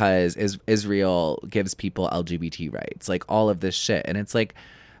because Israel gives people LGBT rights, like all of this shit. And it's like,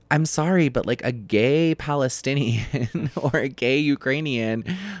 I'm sorry, but like a gay Palestinian or a gay Ukrainian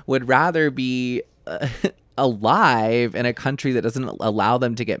would rather be alive in a country that doesn't allow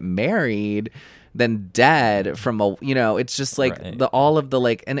them to get married than dead from it's just like right. All of the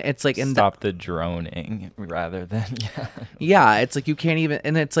like, and it's like stop the droning rather than yeah, it's like you can't even,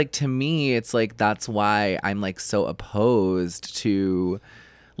 and it's like, to me, it's like, that's why I'm like so opposed to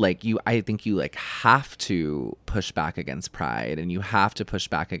like I think you like have to push back against Pride, and you have to push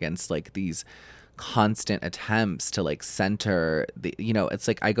back against like these constant attempts to like center the, it's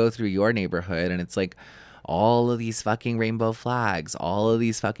like, I go through your neighborhood and it's like all of these fucking rainbow flags, all of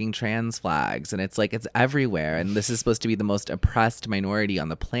these fucking trans flags, and it's like, it's everywhere, and this is supposed to be the most oppressed minority on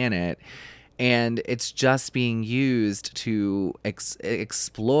the planet, and it's just being used to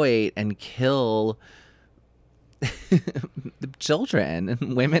exploit and kill the children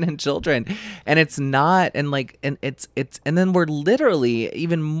and women and children. And it's not, and like, and it's and then we're literally,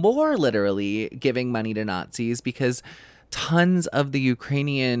 even more literally, giving money to Nazis, because tons of the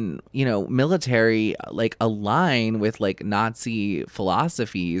Ukrainian, military like align with like Nazi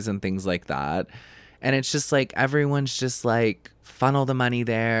philosophies and things like that. And it's just like everyone's just like funnel the money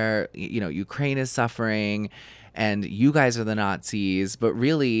there. Ukraine is suffering and you guys are the Nazis. But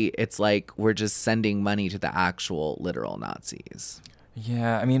really, it's like we're just sending money to the actual literal Nazis.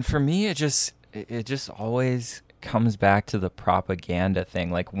 Yeah, I mean, for me, it just always comes back to the propaganda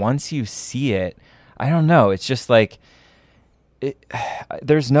thing. Like once you see it, I don't know. It's just like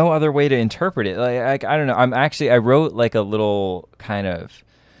there's no other way to interpret it. Like I don't know. I wrote like a little kind of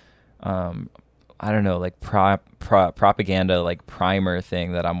I don't know, like propaganda like primer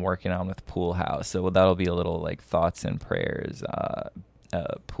thing that I'm working on with Pool House. So that'll be a little like thoughts and prayers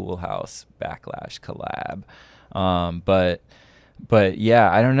Pool House backlash collab. But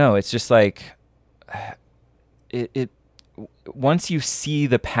yeah, I don't know. It's just like it once you see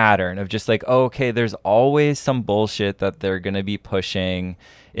the pattern of just like, oh, okay, there's always some bullshit that they're going to be pushing.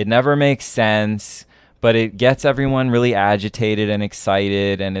 It never makes sense, but it gets everyone really agitated and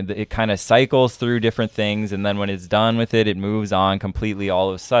excited, and it kind of cycles through different things. And then when it's done with it, it moves on completely all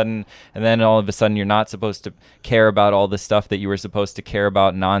of a sudden. And then all of a sudden, you're not supposed to care about all the stuff that you were supposed to care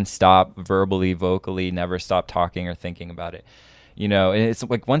about nonstop, verbally, vocally, never stop talking or thinking about it. And it's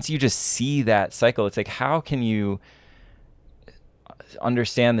like once you just see that cycle, it's like, how can you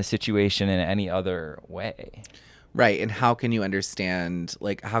understand the situation in any other way? Right. And how can you understand,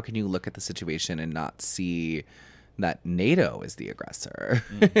 like, how can you look at the situation and not see that NATO is the aggressor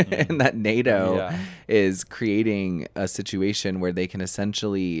and that NATO is creating a situation where they can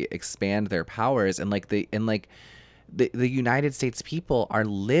essentially expand their powers and the United States people are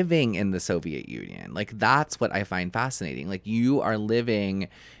living in the Soviet Union. Like, that's what I find fascinating. Like, you are living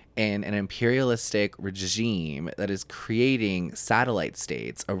in an imperialistic regime that is creating satellite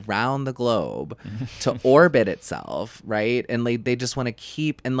states around the globe to orbit itself, right? And they just want to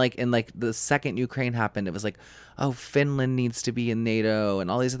keep, and the second Ukraine happened, it was like, oh, Finland needs to be in NATO and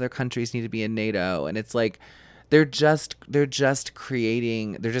all these other countries need to be in NATO. And it's like they're just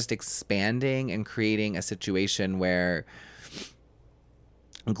expanding and creating a situation where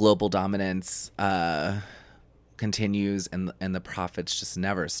global dominance continues and the profits just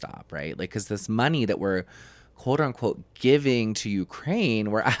never stop, right? Like, because this money that we're quote unquote giving to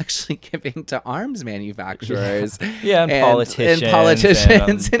Ukraine, we're actually giving to arms manufacturers, and politicians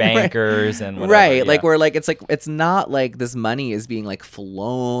and bankers and whatever. Right. Like it's not like this money is being like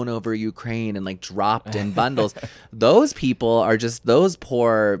flown over Ukraine and like dropped in bundles. Those people are just, those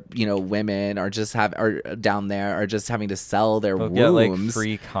poor women are down there are just having to sell their wombs. Get like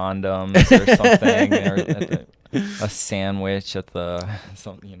free condoms or something, or a sandwich at the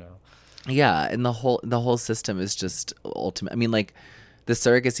Yeah, and the whole system is just ultimate. I mean, like the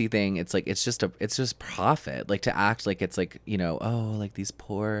surrogacy thing, it's like it's just profit. Like to act like it's like like these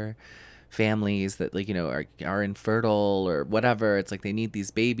poor families that like are infertile or whatever. It's like they need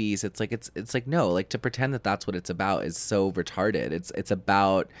these babies. It's like no, like to pretend that that's what it's about is so retarded. It's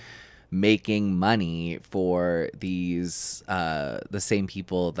about making money for these the same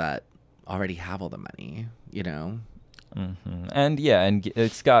people that already have all the money. Mm-hmm. And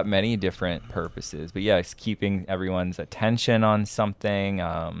it's got many different purposes, but it's keeping everyone's attention on something,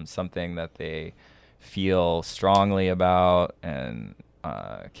 something that they feel strongly about and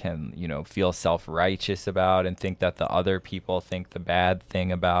can feel self-righteous about and think that the other people think the bad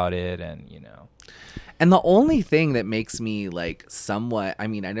thing about it, and And the only thing that makes me like somewhat, I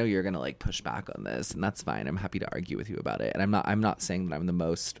mean, I know you're gonna like push back on this, and that's fine. I'm happy to argue with you about it, and I'm not saying that I'm the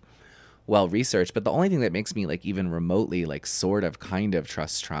most well researched, but the only thing that makes me like even remotely like sort of kind of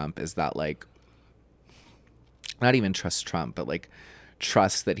trust Trump is that like not even trust Trump, but like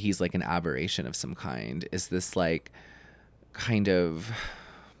trust that he's like an aberration of some kind is this like kind of,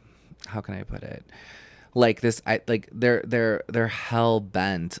 how can I put it, like this they're hell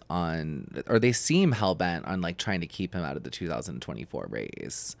bent on, or they seem hell bent on like trying to keep him out of the 2024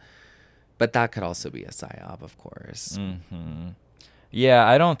 race, but that could also be a psyop, of course. Yeah,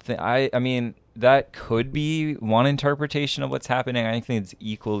 I don't think I mean that could be one interpretation of what's happening. I think it's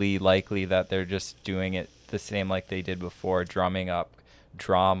equally likely that they're just doing it the same like they did before, drumming up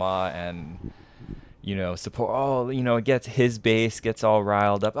drama and support. Oh, it gets his base gets all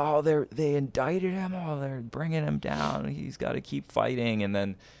riled up. Oh, they indicted him. Oh, they're bringing him down. He's got to keep fighting, and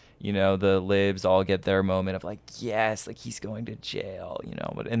then the libs all get their moment of like, yes, like he's going to jail,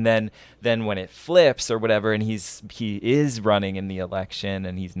 but and then when it flips or whatever, and he is running in the election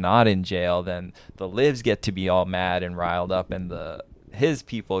and he's not in jail, then the libs get to be all mad and riled up, and his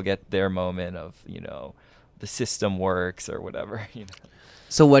people get their moment of the system works or whatever.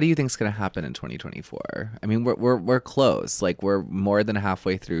 So what do you think's going to happen in 2024? I mean, we're close. Like, we're more than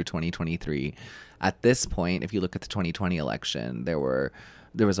halfway through 2023. At this point, if you look at the 2020 election, there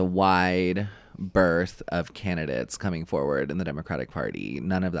was a wide berth of candidates coming forward in the Democratic Party.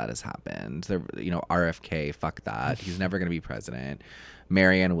 None of that has happened. RFK, fuck that. He's never going to be president.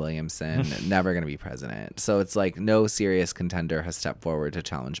 Marianne Williamson, never going to be president. So it's like no serious contender has stepped forward to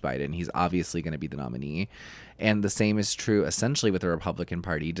challenge Biden. He's obviously going to be the nominee. And the same is true essentially with the Republican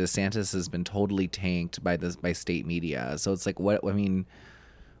Party. DeSantis has been totally tanked by state media. So it's like, what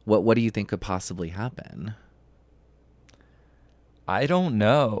do you think could possibly happen? I don't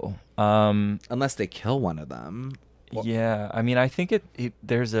know. Unless they kill one of them. Yeah, I mean, I think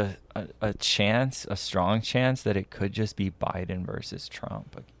there's a chance, a strong chance that it could just be Biden versus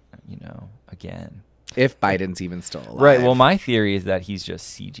Trump, again. If Biden's even still alive. Right. Well, my theory is that he's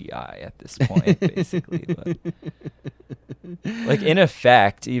just CGI at this point, basically. But, like, in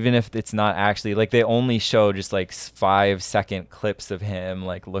effect, even if it's not actually, like, they only show just like 5-second clips of him,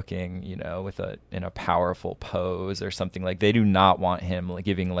 like, looking, in a powerful pose or something. Like, they do not want him like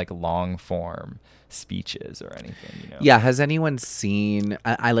giving like long form speeches or anything. Yeah. Has anyone seen?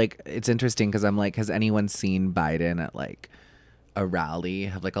 I like. It's interesting because I'm like, has anyone seen Biden at like a rally?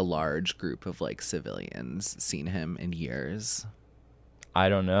 Have like a large group of like civilians seen him in years? I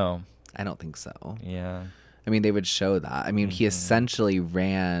don't know. I don't think so. Yeah. I mean, they would show that. I mean, he essentially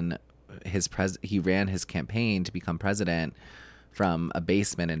ran his campaign to become president from a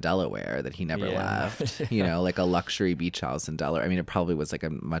basement in Delaware that he never left. Like a luxury beach house in Delaware. I mean, it probably was like a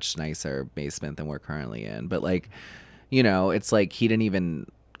much nicer basement than we're currently in. But like, it's like he didn't even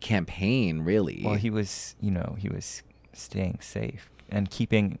campaign really. Well, he was staying safe and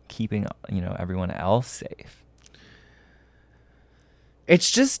keeping everyone else safe.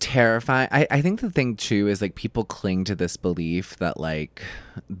 It's just terrifying. I think the thing too is like people cling to this belief that like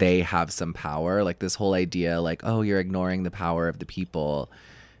they have some power, like this whole idea like, oh, you're ignoring the power of the people.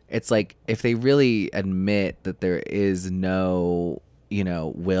 It's like if they really admit that there is no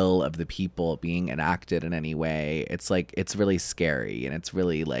will of the people being enacted in any way, it's like it's really scary and it's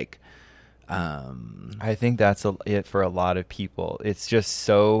really like I think that's it for a lot of people. It's just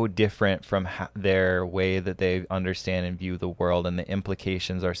so different from their way that they understand and view the world, and the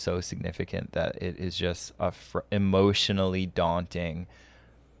implications are so significant that it is just a emotionally daunting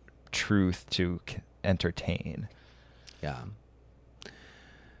truth to entertain. Yeah.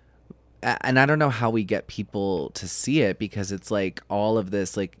 And I don't know how we get people to see it, because it's like all of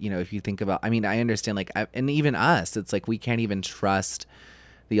this, like, if you think about, I mean, I understand, like, and even us, it's like we can't even trust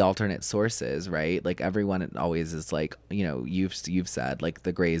the alternate sources, right? Like everyone always is like, you've said like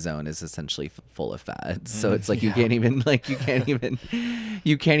the gray zone is essentially full of feds. So it's like you can't even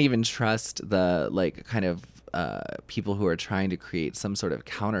trust the like kind of people who are trying to create some sort of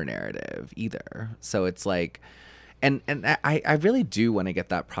counter narrative either. So it's like, and I really do want to get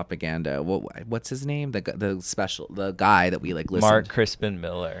that propaganda. What's his name? The guy that we like listened. Mark Crispin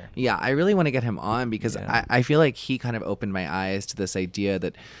Miller. Yeah, I really want to get him on because I feel like he kind of opened my eyes to this idea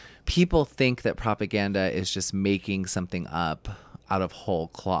that people think that propaganda is just making something up out of whole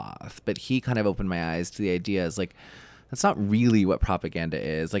cloth. But he kind of opened my eyes to the idea is like, that's not really what propaganda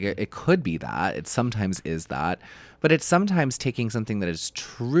is. Like it could be that. It sometimes is that. But it's sometimes taking something that is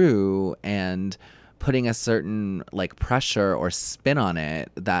true and putting a certain like pressure or spin on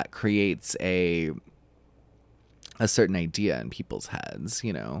it that creates a certain idea in people's heads,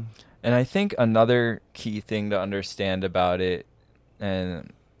 And I think another key thing to understand about it,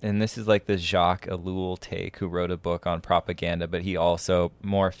 and this is like the Jacques Ellul take, who wrote a book on propaganda, but he also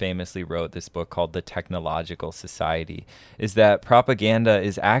more famously wrote this book called The Technological Society, is that propaganda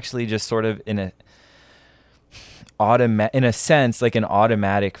is actually just sort of in a sense, like an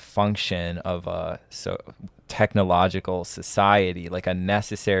automatic function of a technological society, like a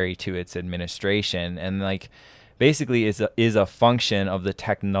necessary to its administration, and like basically is a function of the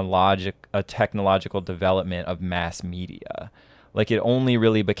technological development of mass media. Like it only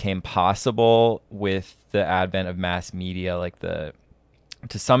really became possible with the advent of mass media, like to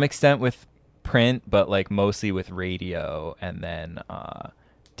some extent with print, but like mostly with radio and then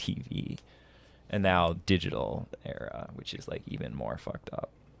TV. And now digital era, which is like even more fucked up.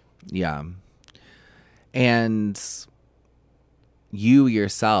 Yeah. And you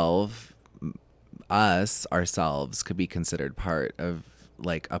yourself, ourselves could be considered part of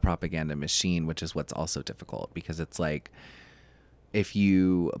like a propaganda machine, which is what's also difficult, because it's like if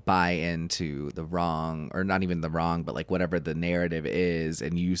you buy into the wrong, or not even the wrong, but like whatever the narrative is,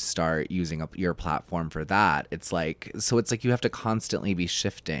 and you start using up your platform for that, it's like you have to constantly be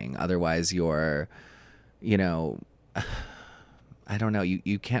shifting. Otherwise you're, I I don't know.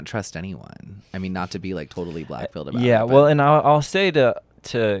 You can't trust anyone. I mean, not to be like totally black-pilled about it. Yeah, but- well, and I'll say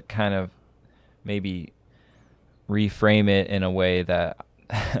to kind of maybe reframe it in a way that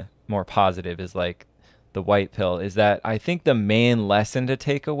more positive is like the white pill is that I think the main lesson to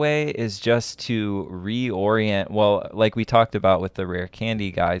take away is just to reorient. Well, like we talked about with the rare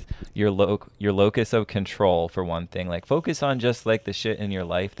candy guys, your locus of control for one thing. Like focus on just like the shit in your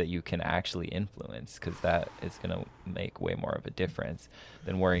life that you can actually influence, because that is gonna make way more of a difference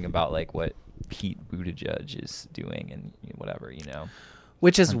than worrying about like what Pete Buttigieg is doing and whatever, you know.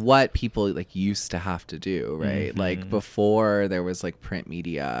 Which is what people like used to have to do, right? Mm-hmm. Like before there was like print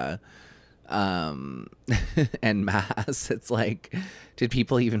media en masse. It's like, did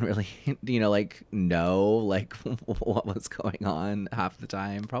people even really, like know like what was going on half the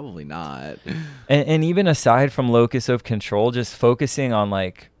time? Probably not. And even aside from locus of control, just focusing on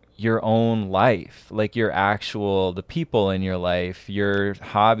like your own life, like the people in your life, your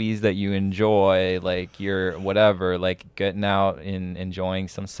hobbies that you enjoy, like your whatever, like getting out and enjoying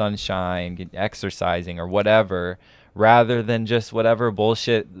some sunshine, exercising or whatever, rather than just whatever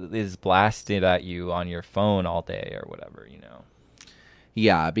bullshit is blasted at you on your phone all day or whatever, you know.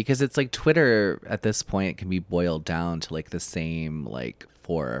 Yeah, because it's like Twitter at this point can be boiled down to like the same like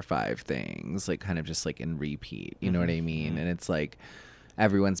 4 or 5 things, like kind of just like in repeat, you know what I mean? And it's like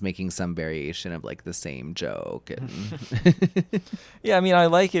everyone's making some variation of like the same joke. And Yeah, I mean, I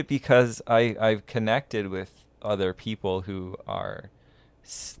like it because I've connected with other people who kind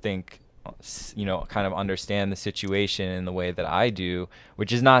of understand the situation in the way that I do,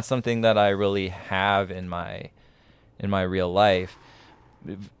 which is not something that I really have in my real life.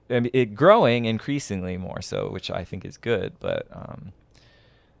 It growing increasingly more so, which I think is good, but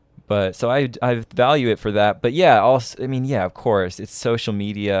so I value it for that. But yeah, also, I mean, yeah, of course, it's social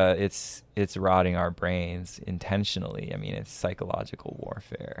media. It's rotting our brains intentionally. I mean, it's psychological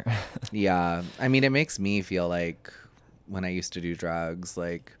warfare. yeah, I mean, it makes me feel like when I used to do drugs,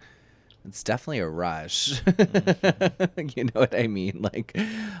 like it's definitely a rush. You know what I mean? Like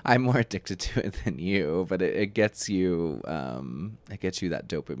I'm more addicted to it than you, but it gets you that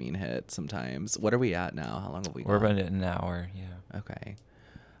dopamine hit sometimes. What are we at now? How long have we We're gone? about an hour. Yeah. Okay.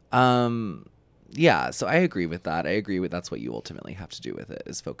 Yeah, so I agree with that. I agree with that's what you ultimately have to do with it,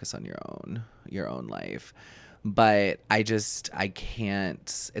 is focus on your own life. But I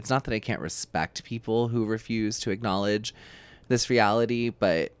can't, it's not that I can't respect people who refuse to acknowledge this reality,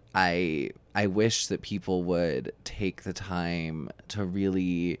 but I wish that people would take the time to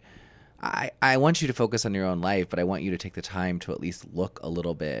really, I want you to focus on your own life, but I want you to take the time to at least look a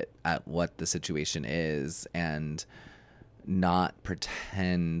little bit at what the situation is and not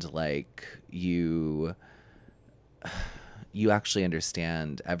pretend like you actually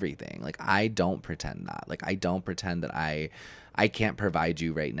understand everything. Like I don't pretend that. Like I don't pretend that I can't provide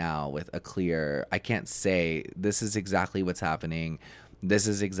you right now with I can't say this is exactly what's happening. This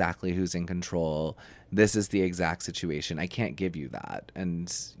is exactly who's in control. This is the exact situation. I can't give you that.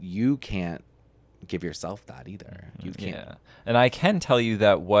 And you can't give yourself that either. You can't. Yeah. And I can tell you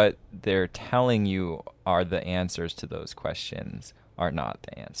that what they're telling you are the answers to those questions are not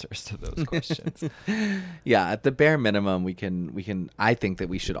the answers to those questions. Yeah, at the bare minimum, we can. I think that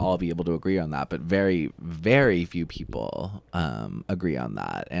we should all be able to agree on that, but very, very few people agree on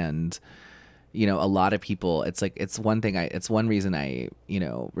that. And a lot of people. It's one reason I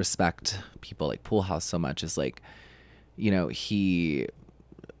respect people like Poolhouse so much is like, he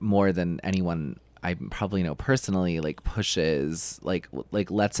more than anyone I probably know personally like pushes like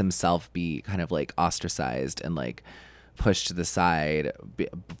lets himself be kind of like ostracized and like pushed to the side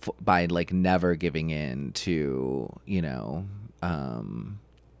by like never giving in to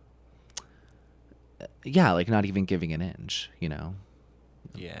like not even giving an inch.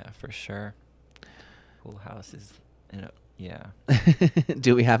 Yeah, for sure. Pool House is yeah.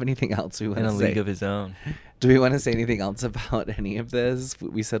 Do we have anything else we want In to a say? league of his own. Do we want to say anything else about any of this?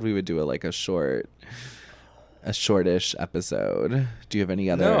 We said we would do a shortish episode. Do you have any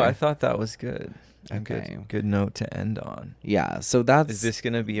other? No, I thought that was good. Okay. Good note to end on. Yeah, so Is this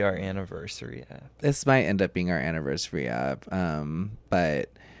going to be our anniversary app? this might end up being our anniversary app. But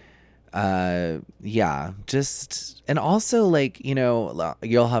yeah, just, and also like,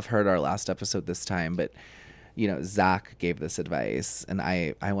 you'll have heard our last episode this time, but Zach gave this advice, and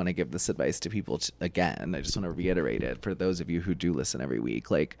I want to give this advice to people again. I just want to reiterate it for those of you who do listen every week.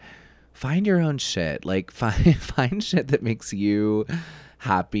 Like, find your own shit. Like, find shit that makes you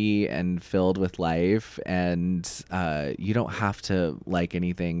happy and filled with life, and you don't have to like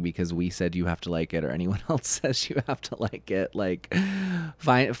anything because we said you have to like it or anyone else says you have to like it. Like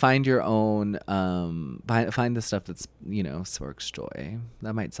find your own find the stuff that's, you know, sparks joy.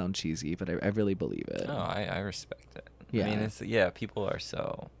 That might sound cheesy, but I really believe it. No, I respect it. Yeah. I mean, it's, people are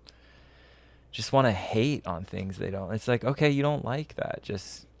so just want to hate on things they don't. It's like, okay, you don't like that.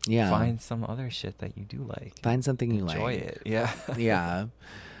 Just find some other shit that you do like. Find something you like. Enjoy it. Yeah. Yeah.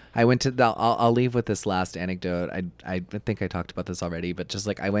 I went to I'll leave with this last anecdote. I think I talked about this already, but just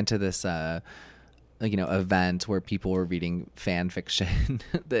like I went to this event where people were reading fan fiction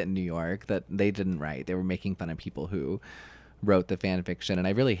in New York that they didn't write. They were making fun of people who wrote the fan fiction, and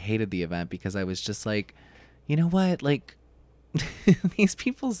I really hated the event because I was just like, you know what, like these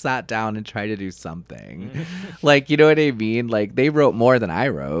people sat down and tried to do something. Like, you know what I mean? Like, they wrote more than I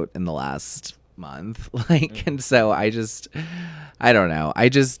wrote in the last month. Like, and so I don't know. I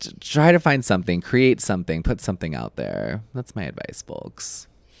just try to find something, create something, put something out there. That's my advice, folks.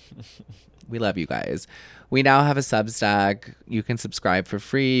 We love you guys. We now have a Substack. You can subscribe for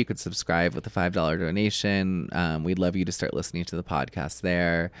free. You could subscribe with a $5 donation. We'd love you to start listening to the podcast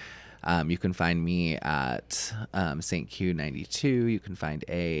there. You can find me at St. Q92. You can find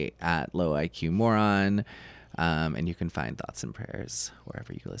A at Low IQ Moron. And you can find Thoughts and Prayers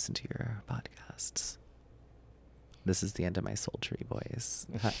wherever you listen to your podcasts. This is the end of my sultry voice.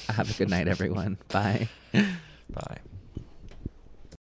 Have a good night, everyone. Bye. Bye.